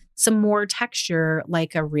liquid some more texture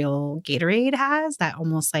like a real Gatorade has, that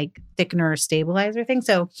almost like thickener stabilizer thing.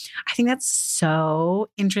 So I think that's so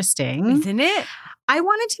interesting. Isn't it? I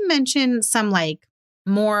wanted to mention some like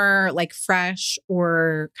more like fresh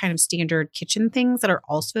or kind of standard kitchen things that are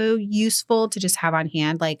also useful to just have on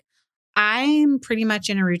hand. Like I'm pretty much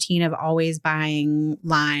in a routine of always buying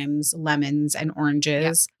limes, lemons, and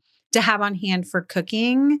oranges to have on hand for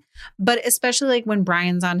cooking. But especially like when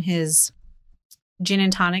Brian's on his gin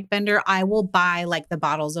and tonic bender, I will buy like the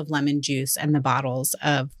bottles of lemon juice and the bottles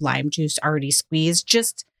of lime juice already squeezed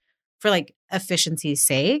just for like efficiency's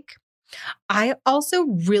sake. I also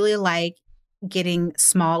really like getting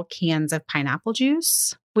small cans of pineapple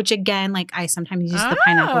juice, which again, like I sometimes use the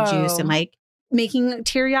pineapple juice in Oh. like making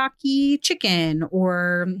teriyaki chicken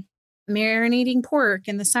or marinating pork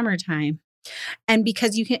in the summertime. And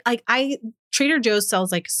because you can like Trader Joe's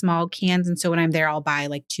sells like small cans. And so when I'm there, I'll buy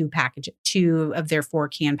like two of their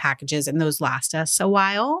 4-can packages, and those last us a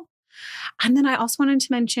while. And then I also wanted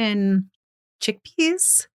to mention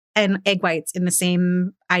chickpeas and egg whites in the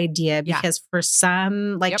same idea, Yeah. because for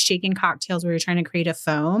some like Yep. shaken cocktails where you're trying to create a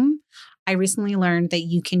foam, I recently learned that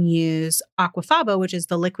you can use aquafaba, which is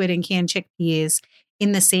the liquid and canned chickpeas,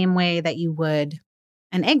 in the same way that you would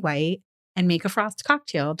an egg white and make a frost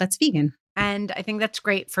cocktail that's vegan. And I think that's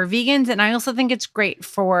great for vegans. And I also think it's great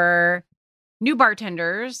for new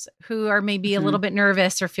bartenders who are maybe a little bit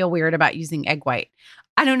nervous or feel weird about using egg white.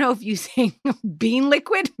 I don't know if using bean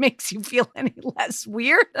liquid makes you feel any less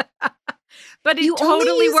weird, but it You totally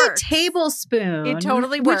only use works. a tablespoon. It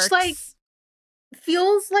totally works. Which like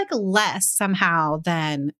feels like less somehow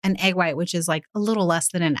than an egg white, which is like a little less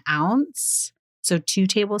than an ounce. So 2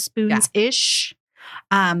 tablespoons ish.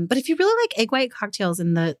 But if you really like egg white cocktails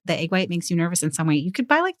and the egg white makes you nervous in some way, you could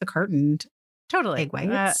buy like the cartoned. Totally. Egg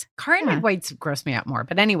whites. Current Yeah. egg whites gross me out more.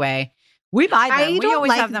 But anyway, we buy them. I We don't always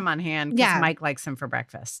like- have them on hand because Yeah. Mike likes them for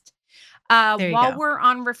breakfast. There you While go. we're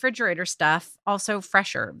on refrigerator stuff, also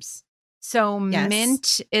fresh herbs. So Yes.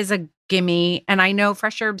 mint is a gimme. And I know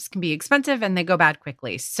fresh herbs can be expensive and they go bad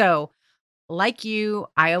quickly. So like you,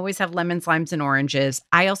 I always have lemons, limes, and oranges.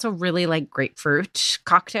 I also really like grapefruit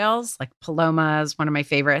cocktails. Like Paloma is one of my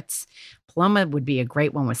favorites. Paloma would be a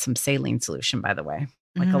great one with some saline solution, by the way,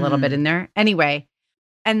 like a little bit in there. Anyway,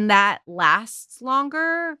 and that lasts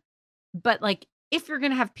longer. But like if you're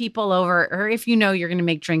going to have people over or if you know you're going to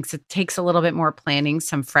make drinks, it takes a little bit more planning,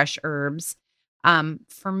 some fresh herbs.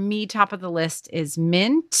 For me, top of the list is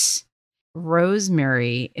mint.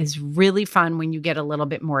 Rosemary is really fun when you get a little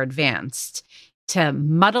bit more advanced to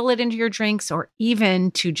muddle it into your drinks or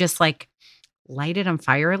even to just like light it on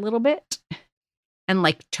fire a little bit and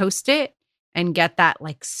like toast it and get that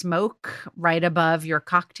like smoke right above your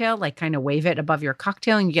cocktail, like kind of wave it above your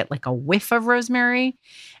cocktail and you get like a whiff of rosemary.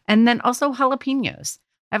 And then also jalapenos.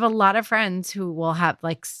 I have a lot of friends who will have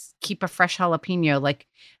like keep a fresh jalapeno, like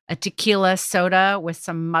a tequila soda with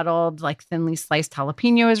some muddled, like thinly sliced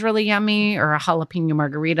jalapeno is really yummy, or a jalapeno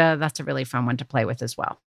margarita. That's a really fun one to play with as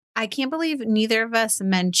well. I can't believe neither of us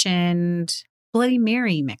mentioned Bloody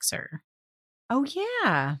Mary mixer. Oh,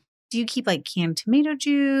 yeah. Do you keep like canned tomato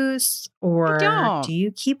juice or don't. do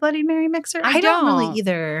you keep Bloody Mary mixer? I don't don't. really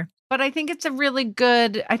either. But I think it's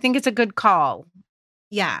a good call.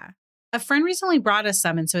 Yeah. A friend recently brought us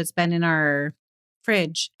some, and so it's been in our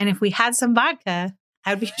fridge. And if we had some vodka,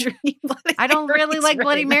 I would be drinking Bloody I don't really Marys like right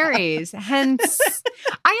Bloody now. Marys. Hence,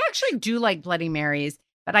 I actually do like Bloody Marys,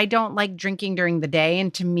 but I don't like drinking during the day.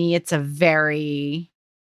 And to me, it's a very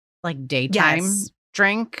like daytime Yes.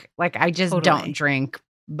 drink. Like I just Totally. don't drink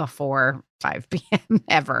before 5 p.m.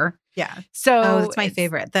 ever. Yeah. So Oh, it's my it's-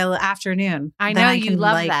 favorite. The afternoon. I Then know you can,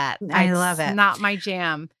 love like- that. I It's love it. Not my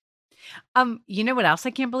jam. You know what else I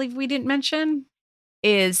can't believe we didn't mention?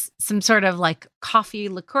 is some sort of like coffee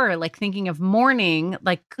liqueur, like thinking of morning,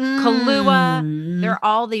 like Kahlua. There are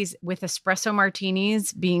all these with espresso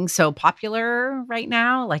martinis being so popular right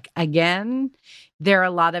now. Like again, there are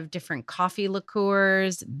a lot of different coffee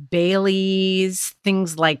liqueurs, Baileys,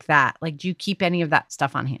 things like that. Like, do you keep any of that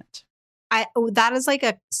stuff on hand? That is like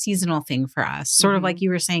a seasonal thing for us. Sort of like you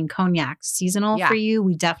were saying, cognac, seasonal for you.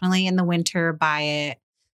 We definitely in the winter buy it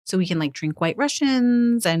so we can like drink White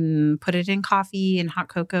Russians and put it in coffee and hot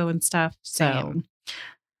cocoa and stuff. So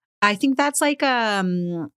I think that's like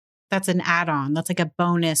that's an add-on. That's like a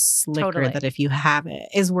bonus liquor that if you have it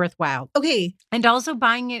is worthwhile. Okay. And also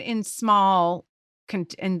buying it in small,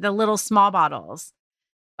 in the little small bottles.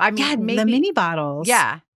 I mean, maybe the mini bottles.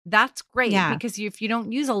 Yeah. That's great because if you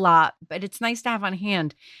don't use a lot, but it's nice to have on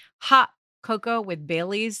hand. Hot cocoa with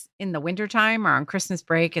Baileys in the wintertime or on Christmas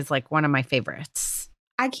break is like one of my favorites.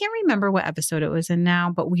 I can't remember what episode it was in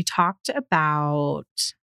now, but we talked about,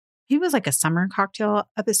 it was like a summer cocktail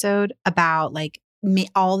episode about like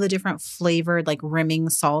all the different flavored like rimming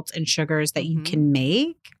salts and sugars that you can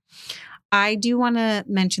make. I do want to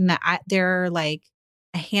mention that there are like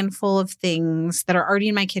a handful of things that are already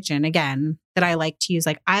in my kitchen, again, that I like to use.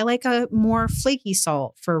 Like I like a more flaky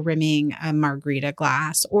salt for rimming a margarita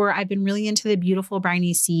glass, or I've been really into the Beautiful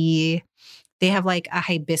Briny Sea. They have like a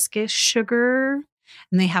hibiscus sugar,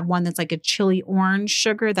 and they have one that's like a chili orange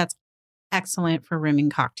sugar that's excellent for rimming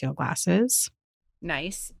cocktail glasses.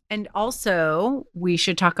 Nice. And also, we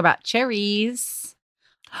should talk about cherries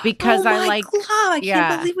because I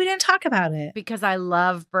can't believe we didn't talk about it. Because I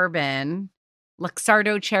love bourbon.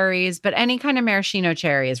 Luxardo cherries, but any kind of maraschino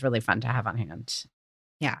cherry is really fun to have on hand.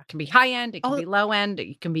 Yeah. It can be high end. It can be low end.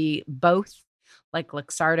 It can be both, like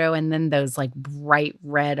Luxardo and then those like bright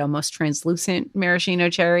red, almost translucent maraschino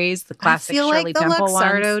cherries, the classic Shirley Temple ones. I feel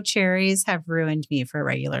like the Luxardo cherries have ruined me for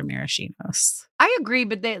regular maraschinos. I agree,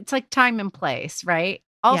 but it's like time and place, right?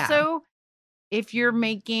 Also, if you're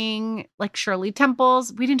making like Shirley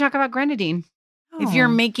Temples, we didn't talk about grenadine. If you're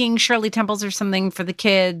making Shirley Temples or something for the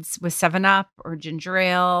kids with 7-Up or ginger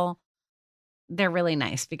ale, they're really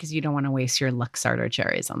nice because you don't want to waste your Luxardo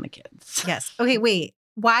cherries on the kids. Yes. Okay, wait.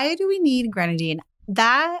 Why do we need grenadine?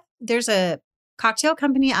 There's a cocktail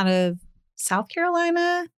company out of South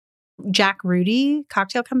Carolina, Jack Rudy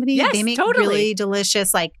Cocktail Company. Yes, they make really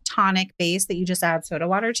delicious like tonic base that you just add soda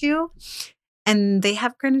water to. And they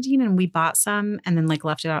have grenadine, and we bought some and then like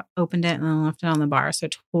left it out, opened it and then left it on the bar. So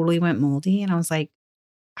it totally went moldy. And I was like,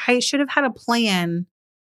 I should have had a plan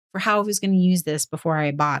for how I was going to use this before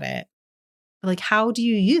I bought it. But like, how do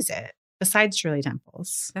you use it besides Shirley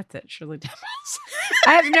Temples? That's it, Shirley Temples.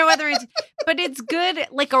 I have no other answer. But it's good,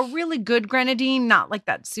 like a really good grenadine, not like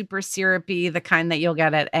that super syrupy, the kind that you'll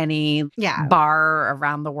get at any bar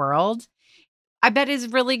around the world. I bet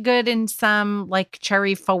is really good in some like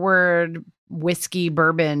cherry forward whiskey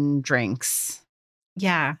bourbon drinks.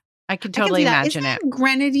 Yeah. I could totally imagine it.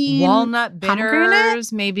 Grenadine. Walnut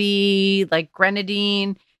bitters, maybe like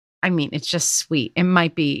grenadine. I mean, it's just sweet.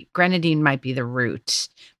 Grenadine might be the root,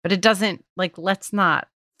 but it doesn't like, let's not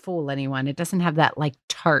fool anyone. It doesn't have that like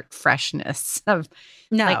tart freshness of,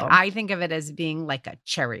 like, I think of it as being like a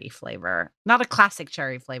cherry flavor, not a classic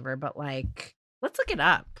cherry flavor, but like, let's look it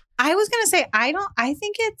up. I was going to say, I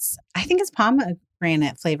think it's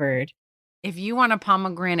pomegranate flavored. If you want a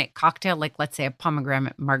pomegranate cocktail, like let's say a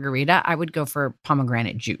pomegranate margarita, I would go for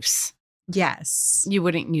pomegranate juice. Yes. You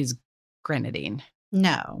wouldn't use grenadine.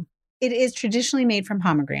 No. It is traditionally made from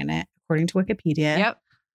pomegranate, according to Wikipedia. Yep.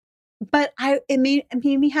 But it made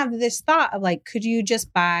me have this thought of like, could you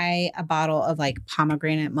just buy a bottle of like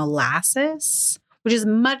pomegranate molasses, which is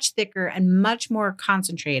much thicker and much more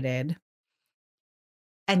concentrated,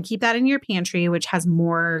 and keep that in your pantry, which has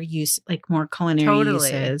more use, like more culinary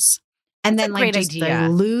uses. And then like just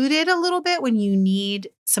dilute it a little bit when you need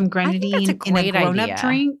some grenadine in a grown-up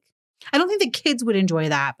drink. I don't think the kids would enjoy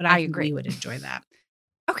that, but I agree we would enjoy that.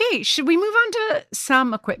 Okay, should we move on to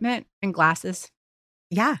some equipment and glasses?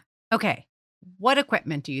 Yeah. Okay. What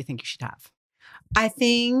equipment do you think you should have? I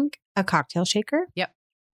think a cocktail shaker. Yep.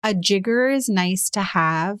 A jigger is nice to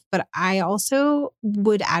have, but I also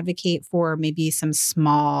would advocate for maybe some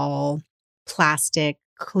small plastic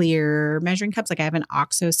clear measuring cups. Like I have an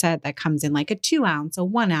OXO set that comes in like a 2 ounce, a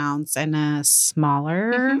 1 ounce, and a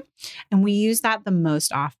smaller. And we use that the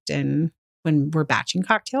most often when we're batching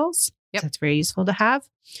cocktails. Yep. So it's very useful to have.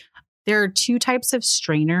 There are 2 types of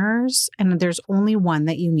strainers, and there's only one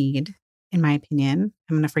that you need, in my opinion.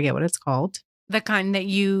 I'm going to forget what it's called. The kind that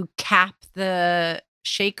you cap the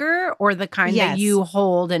shaker, or the kind that you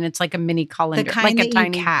hold and it's like a mini colander, like a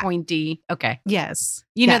tiny pointy. Okay. Yes.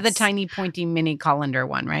 You know the tiny pointy mini colander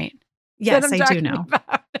one, right? Yes, I'm I do talking know.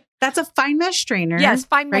 about. That's a fine mesh strainer. Yes,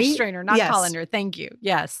 fine mesh right? strainer, not Yes. colander. Thank you.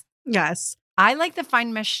 Yes. Yes. I like the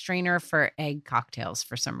fine mesh strainer for egg cocktails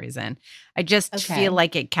for some reason. I just Okay. feel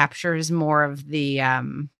like it captures more of the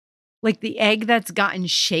like the egg that's gotten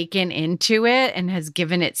shaken into it and has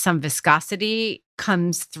given it some viscosity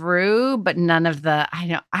comes through, but none of the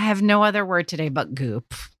I have no other word today but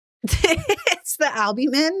goop. It's the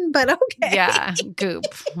albumin, but okay. Yeah, goop.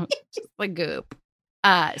 Just the goop.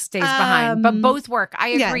 Stays behind. But both work. I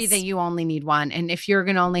agree yes. that you only need one. And if you're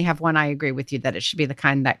gonna only have one, I agree with you that it should be the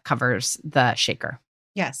kind that covers the shaker.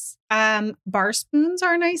 Yes. Bar spoons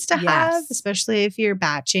are nice to have, Yes. especially if you're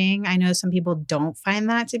batching. I know some people don't find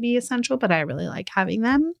that to be essential, but I really like having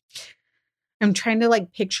them. I'm trying to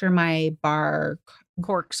like picture my bar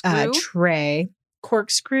Corkscrew. tray.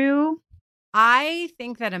 Corkscrew. I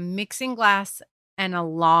think that a mixing glass and a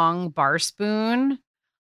long bar spoon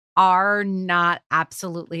are not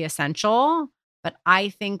absolutely essential. But I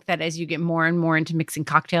think that as you get more and more into mixing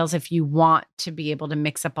cocktails, if you want to be able to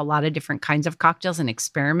mix up a lot of different kinds of cocktails and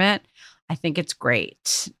experiment, I think it's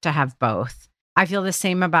great to have both. I feel the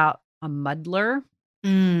same about a muddler.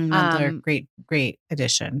 Muddler, great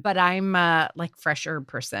addition. But I'm a like fresh herb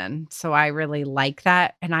person. So I really like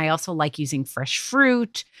that. And I also like using fresh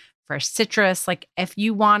fruit, fresh citrus. Like if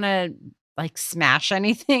you want to like smash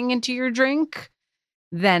anything into your drink,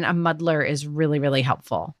 then a muddler is really, really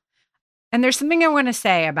helpful. And there's something I want to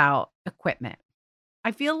say about equipment.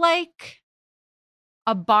 I feel like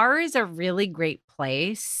a bar is a really great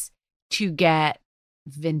place to get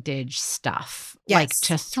vintage stuff, like Yes.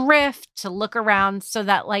 to thrift, to look around so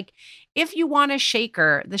that like if you want a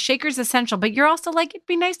shaker, the shaker's essential, but you're also like, it'd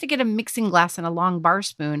be nice to get a mixing glass and a long bar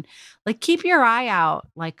spoon. Like keep your eye out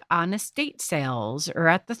like on estate sales or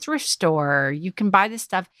at the thrift store. You can buy this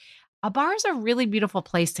stuff. A bar is a really beautiful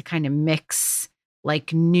place to kind of mix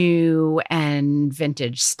like new and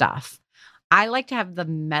vintage stuff. I like to have the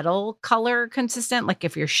metal color consistent. Like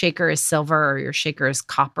if your shaker is silver or your shaker is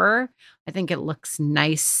copper, I think it looks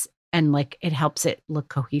nice and like it helps it look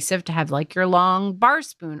cohesive to have like your long bar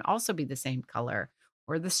spoon also be the same color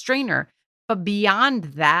or the strainer. But beyond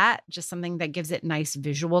that, just something that gives it nice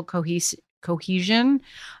visual cohesion,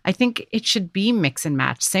 I think it should be mix and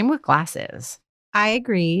match. Same with glasses. I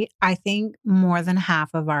agree. I think more than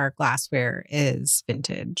half of our glassware is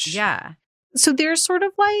vintage. Yeah. So there's sort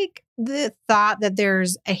of like the thought that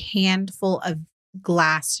there's a handful of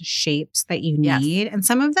glass shapes that you Yes. need. And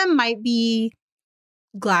some of them might be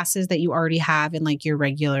glasses that you already have in like your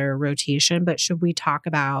regular rotation. But should we talk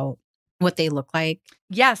about what they look like?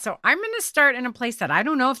 Yeah. So I'm going to start in a place that I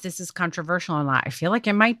don't know if this is controversial or not. I feel like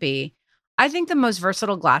it might be. I think the most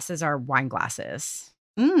versatile glasses are wine glasses.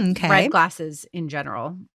 Okay. Red glasses in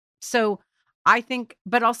general. So I think,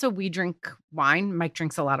 but also we drink wine. Mike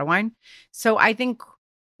drinks a lot of wine. So I think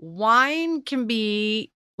wine can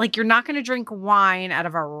be like, you're not going to drink wine out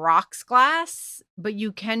of a rocks glass, but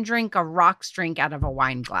you can drink a rocks drink out of a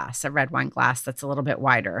wine glass, a red wine glass that's a little bit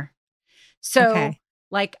wider. So Okay.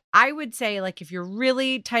 like I would say like if you're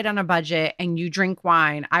really tight on a budget and you drink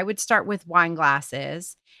wine, I would start with wine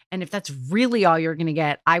glasses. And if that's really all you're going to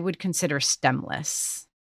get, I would consider stemless.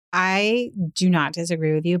 I do not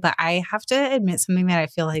disagree with you, but I have to admit something that I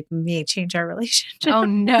feel like may change our relationship. Oh,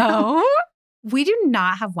 no. We do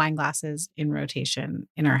not have wine glasses in rotation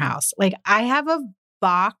in our house. Like I have a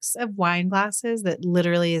box of wine glasses that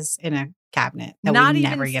literally is in a cabinet that Not we even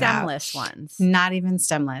never get out. stemless ones. Not even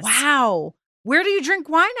stemless. Wow. Where do you drink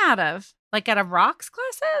wine out of? Like out of rocks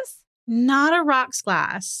glasses? Not a rocks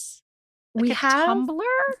glass. Like we a have tumbler?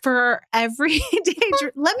 for everyday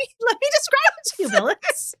drink. Let me describe it to you,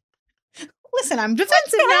 Billis. Listen, I'm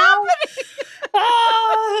defensive now.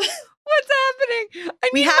 What's happening? I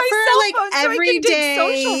We need have my for, cell like, phone so I every can take day-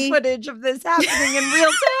 social footage of this happening in real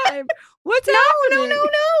time. What's happening?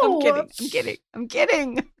 No. I'm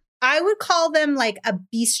kidding. I would call them like a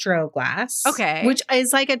bistro glass. Okay. Which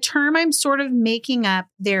is like a term I'm sort of making up.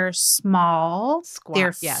 They're small,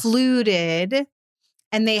 they're yes. fluted,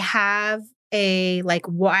 and they have a like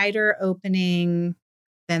wider opening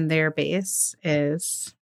than their base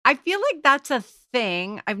is. I feel like that's a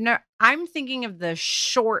thing. I'm thinking of the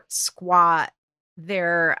short squat.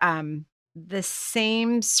 They're the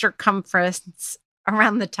same circumference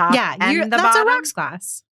around the top Yeah, and the that's bottom. a rocks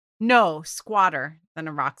glass. No, squatter than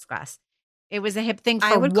a rocks glass. It was a hip thing for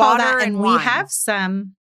I would water call that, and wine. we have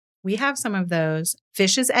some. We have some of those.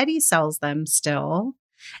 Fish's Eddy sells them still,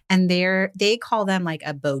 and they call them like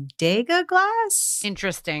a bodega glass.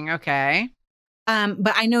 Interesting. Okay.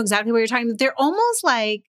 But I know exactly what you're talking about. They're almost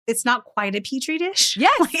like it's not quite a petri dish.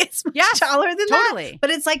 Yes. Like, it's much Yes. taller than that. Totally. But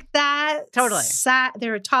it's like that. Totally.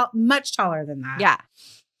 They're much taller than that. Yeah.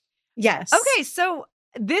 Yes. Okay. So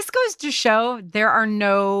this goes to show there are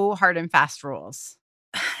no hard and fast rules.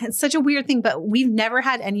 It's such a weird thing, but we've never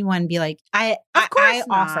had anyone be like, I course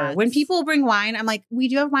offer. not. When people bring wine, I'm like, we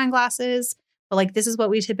do have wine glasses, but like, this is what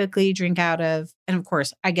we typically drink out of. And of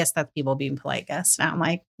course, I guess that's people being polite, guess. Now I'm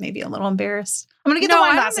like, maybe a little embarrassed. I'm going to get the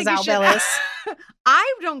wine glasses out, Bellis.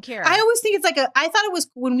 I don't care. I always think it's like I thought it was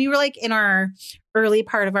when we were like in our early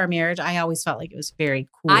part of our marriage, I always felt like it was very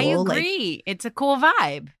cool. I agree. It's a cool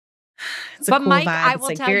vibe. It's a But cool Mike, vibe. I It's will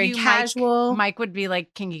like tell very you, casual. Mike would be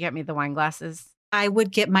like, can you get me the wine glasses? I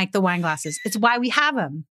would get Mike the wine glasses. It's why we have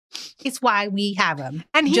them. It's why we have them.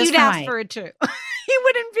 And Just he'd ask Mike. for it too. He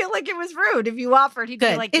wouldn't feel like it was rude if you offered. He'd be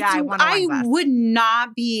Good. like, yeah, I want a wine glass. would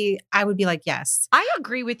not be. I would be like, yes. I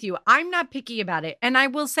agree with you. I'm not picky about it. And I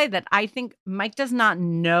will say that I think Mike does not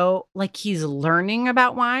know, like he's learning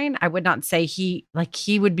about wine. I would not say he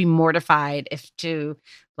would be mortified if to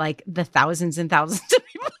like the thousands and thousands of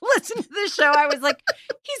people listen to the show. I was like,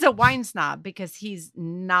 he's a wine snob because he's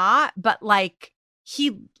not, but like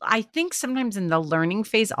I think sometimes in the learning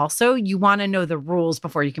phase also, you want to know the rules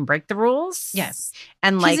before you can break the rules. Yes.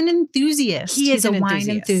 And like he's an enthusiast. He's a an wine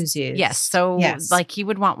enthusiast. Yes. So Yes. like he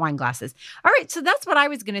would want wine glasses. All right. So that's what I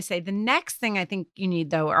was going to say. The next thing I think you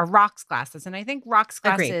need though are rocks glasses. And I think rocks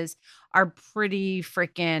Agreed. glasses are pretty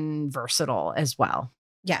freaking versatile as well.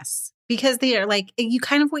 Yes. Because they are like, you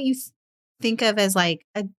kind of what you think of as like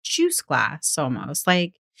a juice glass almost.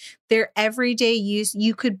 Like they're everyday use.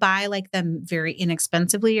 You could buy like them very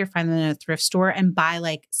inexpensively or find them in a thrift store and buy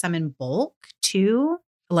like some in bulk too.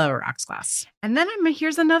 Lower rocks glass. And then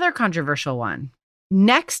here's another controversial one.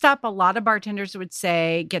 Next up, a lot of bartenders would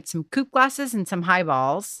say get some coupe glasses and some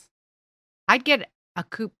highballs. I'd get a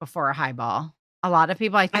coupe before a highball. A lot of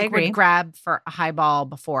people I think agree. would grab for a highball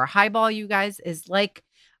before. A highball, you guys, is like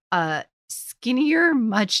a skinnier,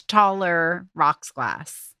 much taller rocks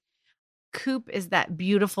glass. Coupe is that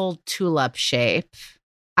beautiful tulip shape.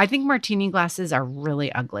 I think martini glasses are really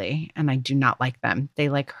ugly and I do not like them. They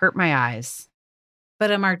like hurt my eyes.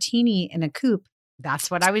 But a martini in a coupe. That's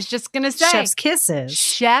what I was just going to say. Chef's kisses.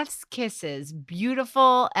 Chef's kisses.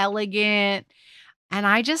 Beautiful, elegant. And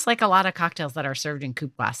I just like a lot of cocktails that are served in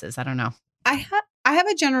coupe glasses. I don't know. I have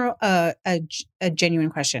a general a genuine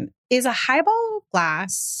question. Is a highball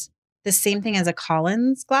glass the same thing as a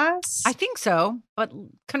Collins glass? I think so, but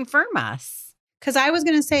confirm us. Because I was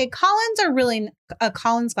going to say a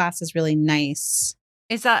Collins glass is really nice.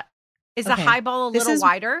 Is a Okay. highball a This little is-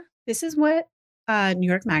 wider? This is what New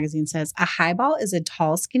York Magazine says. A highball is a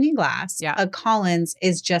tall, skinny glass. Yeah. A Collins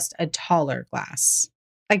is just a taller glass.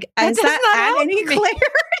 Like, That does does that not add help any me.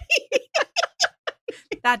 clarity?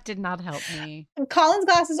 That did not help me. Collins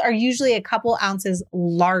glasses are usually a couple ounces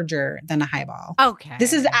larger than a highball. Okay.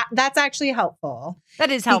 That's actually helpful.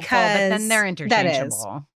 that is helpful, but then they're because that is.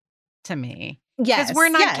 interchangeable to me. Yes, we're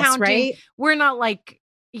not yes, counting- right? We're not like,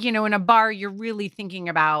 in a bar, you're really thinking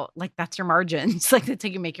about like that's your margins. Like that's how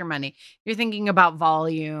you make your money. You're thinking about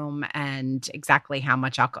volume and exactly how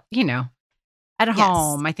much alcohol, at Yes.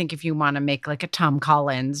 home. I think if you want to make like a Tom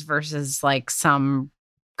Collins versus like some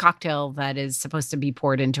cocktail that is supposed to be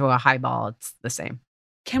poured into a highball, it's the same.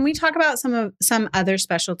 Can we talk about some other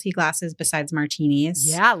specialty glasses besides martinis?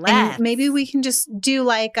 Yeah, And let's. maybe we can just do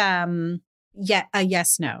like a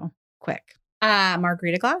yes no quick.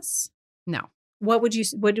 Margarita glass. No. What would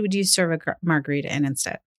you serve a margarita in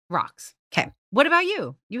instead? Rocks. 'Kay. What about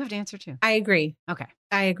you? You have to answer too. I agree. Okay.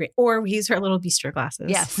 I agree. Or we use her little bistro glasses.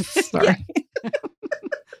 Yes. Sorry.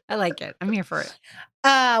 I like it. I'm here for it.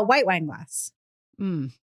 White wine glass.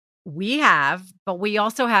 We have, but we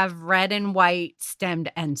also have red and white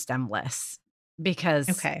stemmed and stemless because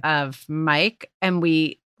Okay. of Mike. And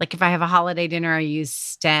if I have a holiday dinner, I use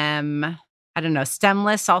stem. I don't know.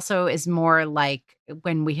 Stemless also is more like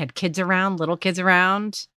when we had little kids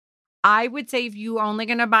around. I would say if you were only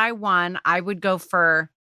going to buy one, I would go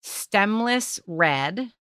for stemless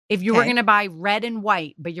red. If you were Okay. going to buy red and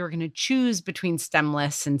white, but you're going to choose between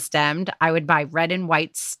stemless and stemmed, I would buy red and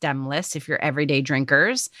white stemless if you're everyday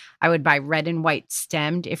drinkers. I would buy red and white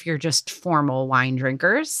stemmed if you're just formal wine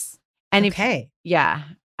drinkers. And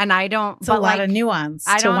and I don't, It's a lot of nuance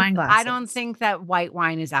to wine glasses. I don't think that white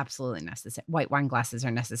wine is absolutely necessary. White wine glasses are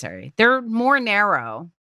necessary. They're more narrow.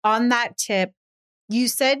 On that tip, you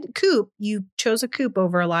said coupe. You chose a coupe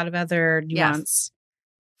over a lot of other nuance.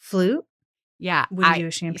 Flute. Yeah. Would you do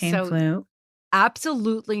a champagne flute?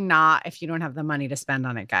 Absolutely not if you don't have the money to spend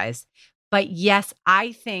on it, guys. But yes,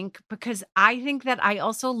 because I think that I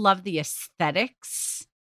also love the aesthetics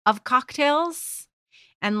of cocktails.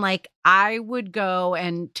 And like I would go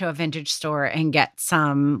and to a vintage store and get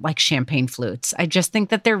some like champagne flutes. I just think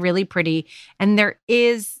that they're really pretty. And there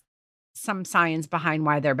is some science behind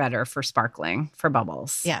why they're better for sparkling, for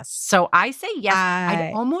bubbles. Yes. So I say yes.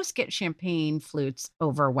 I'd almost get champagne flutes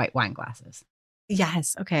over white wine glasses.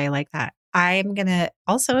 Yes. Okay. I like that. I'm going to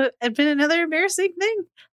also admit another embarrassing thing.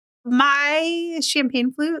 My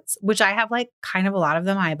champagne flutes, which I have like kind of a lot of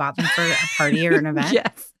them, I bought them for a party or an event,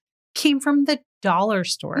 Yes. came from the dollar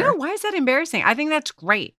store. No, why is that embarrassing? I think that's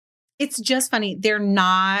great. It's just funny. They are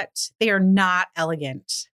not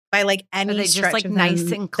elegant by like any Are they stretch just like of nice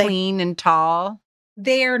them. and clean and tall?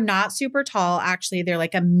 They are not super tall. Actually, they're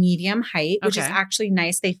like a medium height, which is Okay. actually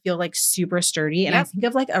nice. They feel like super sturdy. And I Yep. think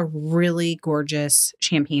of like a really gorgeous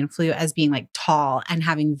champagne flute as being like tall and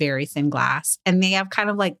having very thin glass. And they have kind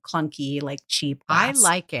of like clunky, like cheap I glass.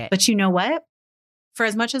 like it. But you know what? For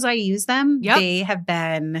as much as I use them, Yep. they have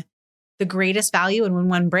been the greatest value. And when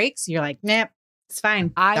one breaks, you're like, nah, it's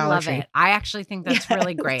fine. I Dollar love Tree. it. I actually think that's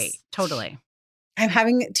really Yes. great. Totally. I'm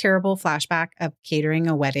having a terrible flashback of catering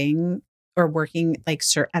a wedding or working like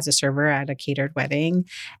as a server at a catered wedding,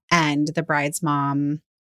 and the bride's mom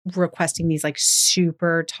requesting these like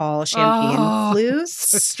super tall champagne flutes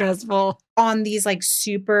So stressful. on these like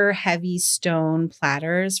super heavy stone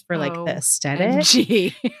platters for like the aesthetic.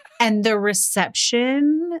 Gee. And the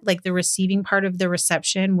reception, like the receiving part of the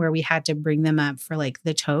reception where we had to bring them up for like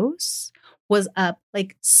the toast, was up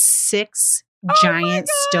like 6 giant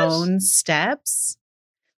stone steps.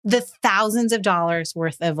 The thousands of dollars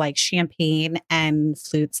worth of like champagne and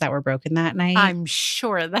flutes that were broken that night. I'm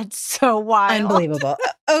sure that's so wild. Unbelievable.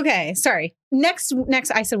 Okay, sorry. Next,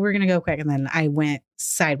 I said we're gonna go quick, and then I went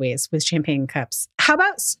sideways with champagne cups. How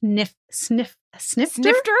about snifter?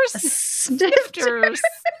 Snifters? Snifters Snifters.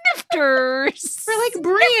 for like Sniff it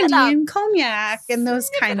brandy up. and cognac and those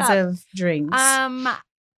Sniff it kinds up. of drinks.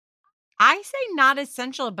 I say not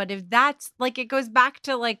essential, but if that's like it goes back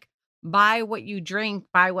to like buy what you drink,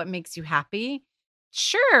 buy what makes you happy.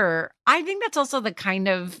 Sure. I think that's also the kind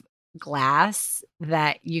of glass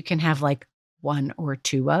that you can have like one or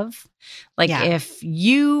two of. Like Yeah. if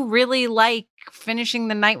you really like finishing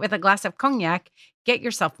the night with a glass of cognac, get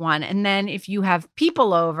yourself one. And then if you have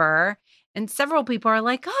people over and several people are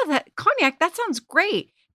like, oh, that cognac, that sounds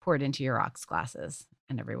great. Pour it into your rocks glasses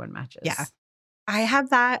and everyone matches. Yeah. I have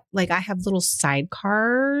that, like I have little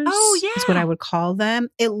sidecars. Oh, is what yeah. I would call them.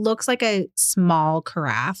 It looks like a small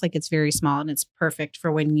carafe, like it's very small, and it's perfect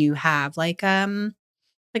for when you have like an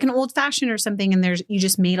old fashioned or something, and you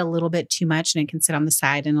just made a little bit too much, and it can sit on the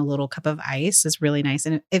side, and a little cup of ice is really nice,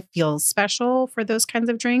 and it feels special for those kinds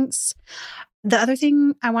of drinks. The other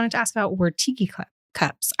thing I wanted to ask about were tiki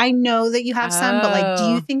cups. I know that you have some, but like, do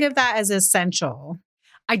you Oh. think of that as essential?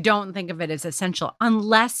 I don't think of it as essential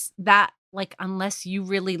unless you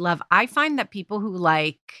really love. I find that people who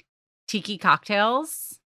like tiki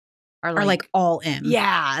cocktails are Like all in?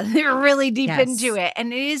 yeah, they're really deep Yes. into it.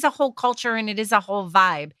 And it is a whole culture and it is a whole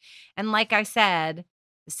vibe. And like I said,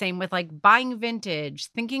 the same with like buying vintage,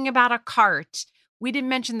 thinking about a cart. We didn't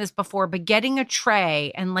mention this before, but getting a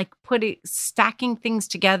tray and like stacking things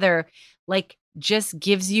together, like just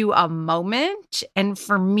gives you a moment. And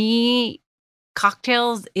for me,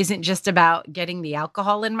 cocktails isn't just about getting the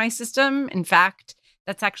alcohol in my system. In fact,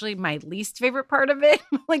 that's actually my least favorite part of it.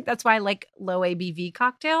 Like that's why I like low ABV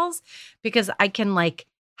cocktails, because I can like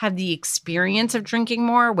have the experience of drinking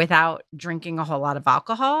more without drinking a whole lot of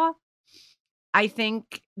alcohol. I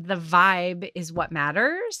think the vibe is what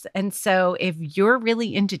matters. And so if you're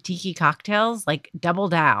really into tiki cocktails, like double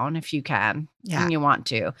down if you can Yeah. and you want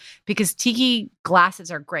to, because tiki glasses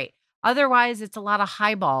are great. Otherwise, it's a lot of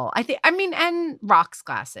highball. And rocks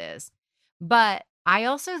glasses. But I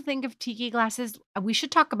also think of tiki glasses. We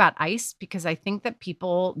should talk about ice because I think that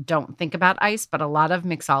people don't think about ice, but a lot of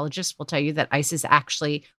mixologists will tell you that ice is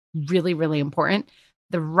actually really, really important.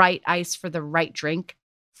 The right ice for the right drink,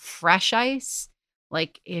 fresh ice.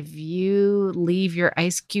 Like if you leave your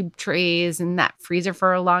ice cube trays in that freezer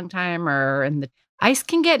for a long time and the ice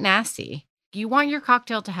can get nasty. You want your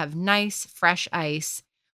cocktail to have nice, fresh ice.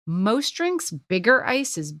 Most drinks, bigger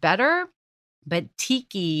ice is better, but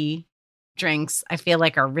tiki drinks, I feel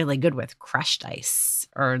like, are really good with crushed ice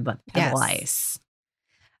or the pebble Yes. ice.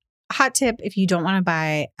 Hot tip, if you don't want to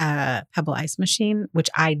buy a Pebble Ice machine, which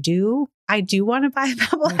I do want to buy a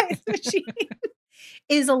Pebble Ice machine,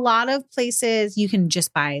 is a lot of places you can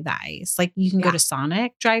just buy the ice. Like you can go Yeah. to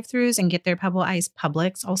Sonic drive-thrus and get their Pebble Ice.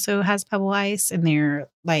 Publix also has Pebble Ice in their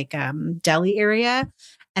like deli area,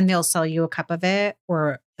 and they'll sell you a cup of it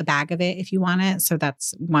or a bag of it if you want it. So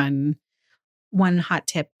that's one one hot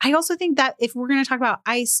tip. I also think that if we're going to talk about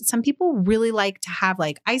ice, some people really like to have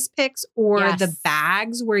like ice picks or the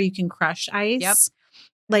bags where you can crush ice. Yep.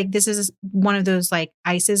 Like this is one of those, like,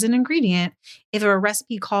 ice is an ingredient. If a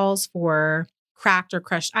recipe calls for cracked or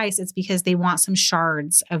crushed ice, it's because they want some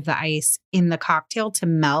shards of the ice in the cocktail to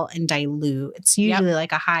melt and dilute. It's usually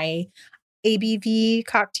like a high ABV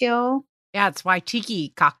cocktail. Yeah, it's why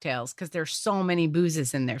tiki cocktails, because there's so many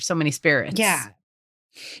boozes in there, so many spirits. Yeah.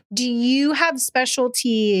 Do you have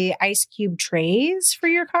specialty ice cube trays for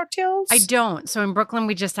your cocktails? I don't. So in Brooklyn,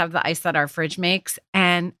 we just have the ice that our fridge makes.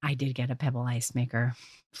 And I did get a Pebble ice maker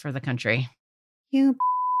for the country.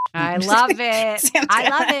 I love it. I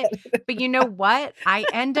love it. But you know what? I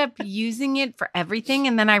end up using it for everything.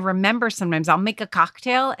 And then I remember sometimes I'll make a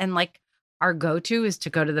cocktail and like our go-to is to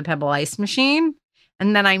go to the Pebble ice machine.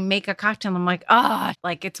 And then I make a cocktail and I'm like,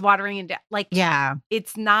 like it's watering it down. Like, yeah,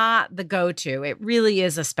 it's not the go-to. It really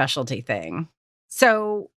is a specialty thing.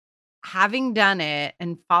 So having done it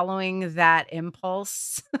and following that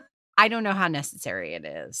impulse, I don't know how necessary it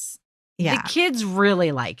is. Yeah. The kids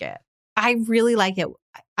really like it. I really like it.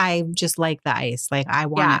 I just like the ice. Like I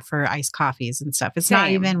want it for iced coffees and stuff. It's not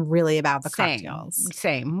even really about the cocktails.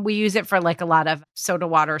 Same. We use it for like a lot of soda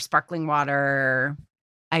water, sparkling water,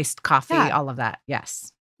 iced coffee, all of that.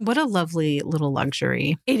 Yes. What a lovely little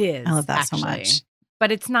luxury. It is. I love that so much.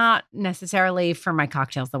 But it's not necessarily for my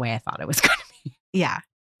cocktails the way I thought it was going to be. Yeah.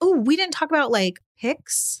 Oh, we didn't talk about like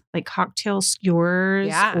picks, like cocktail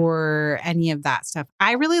skewers or any of that stuff.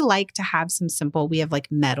 I really like to have some simple, we have like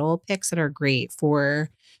metal picks that are great for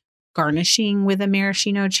garnishing with a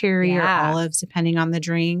maraschino cherry or olives, depending on the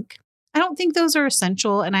drink. I don't think those are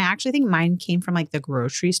essential. And I actually think mine came from like the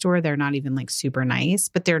grocery store. They're not even like super nice,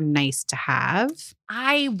 but they're nice to have.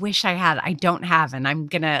 I wish I had. I don't have. And I'm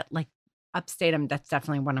going to like upstate them. That's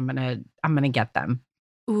definitely what I'm going to get them.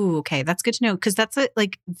 Ooh, okay. That's good to know. Cause that's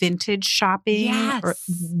like vintage shopping. Yes. Or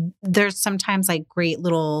there's sometimes like great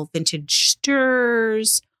little vintage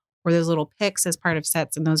stirs or those little picks as part of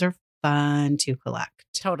sets. And those are fun to collect.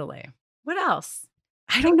 Totally. What else?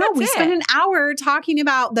 I don't know. We spent an hour talking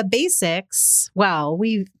about the basics. Well,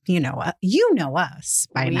 you know us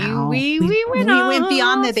by now. We went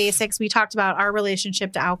beyond the basics. We talked about our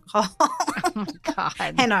relationship to alcohol. Oh my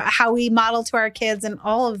God. And how we model to our kids and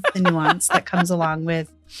all of the nuance that comes along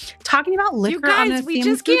with talking about liquor. You guys, on a we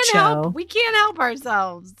family just food can't show. help. We can't help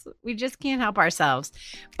ourselves. We just can't help ourselves.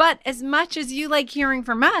 But as much as you like hearing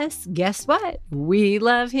from us, guess what? We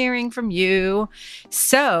love hearing from you.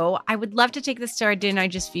 So I would love to take this to our Didn't I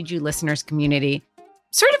Just Feed You listeners community.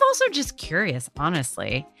 Sort of also just curious,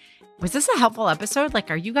 honestly. Was this a helpful episode? Like,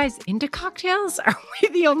 are you guys into cocktails? Are we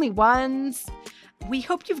the only ones? We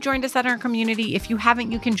hope you've joined us at our community. If you haven't,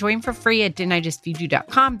 you can join for free at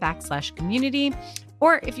didn'tijustfeedyou.com/community.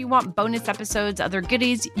 Or if you want bonus episodes, other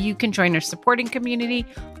goodies, you can join our supporting community.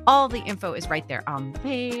 All the info is right there on the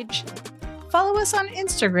page. Follow us on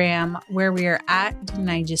Instagram where we are at Didn't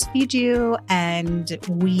I Just Feed You? And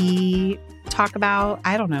we talk about,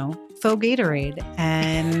 I don't know, faux Gatorade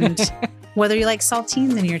and whether you like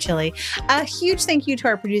saltines in your chili. A huge thank you to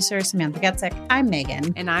our producer, Samantha Getzek. I'm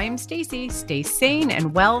Megan. And I'm Stacy. Stay sane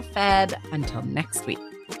and well fed until next week.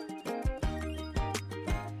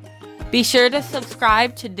 Be sure to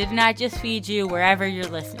subscribe to Didn't I Just Feed You wherever you're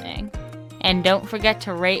listening. And don't forget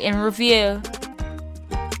to rate and review.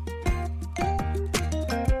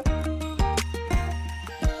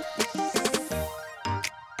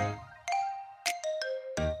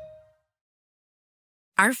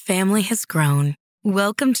 Our family has grown.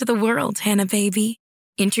 Welcome to the world, Hannah baby.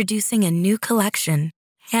 Introducing a new collection,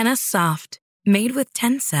 Hannah Soft, made with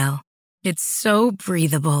Tencel. It's so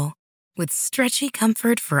breathable, with stretchy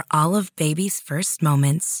comfort for all of baby's first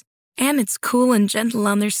moments. And it's cool and gentle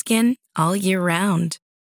on their skin all year round.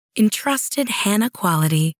 Entrusted Hannah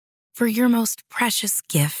quality for your most precious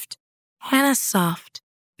gift. Hannah Soft,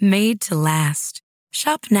 made to last.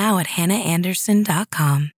 Shop now at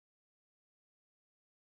hannahanderson.com.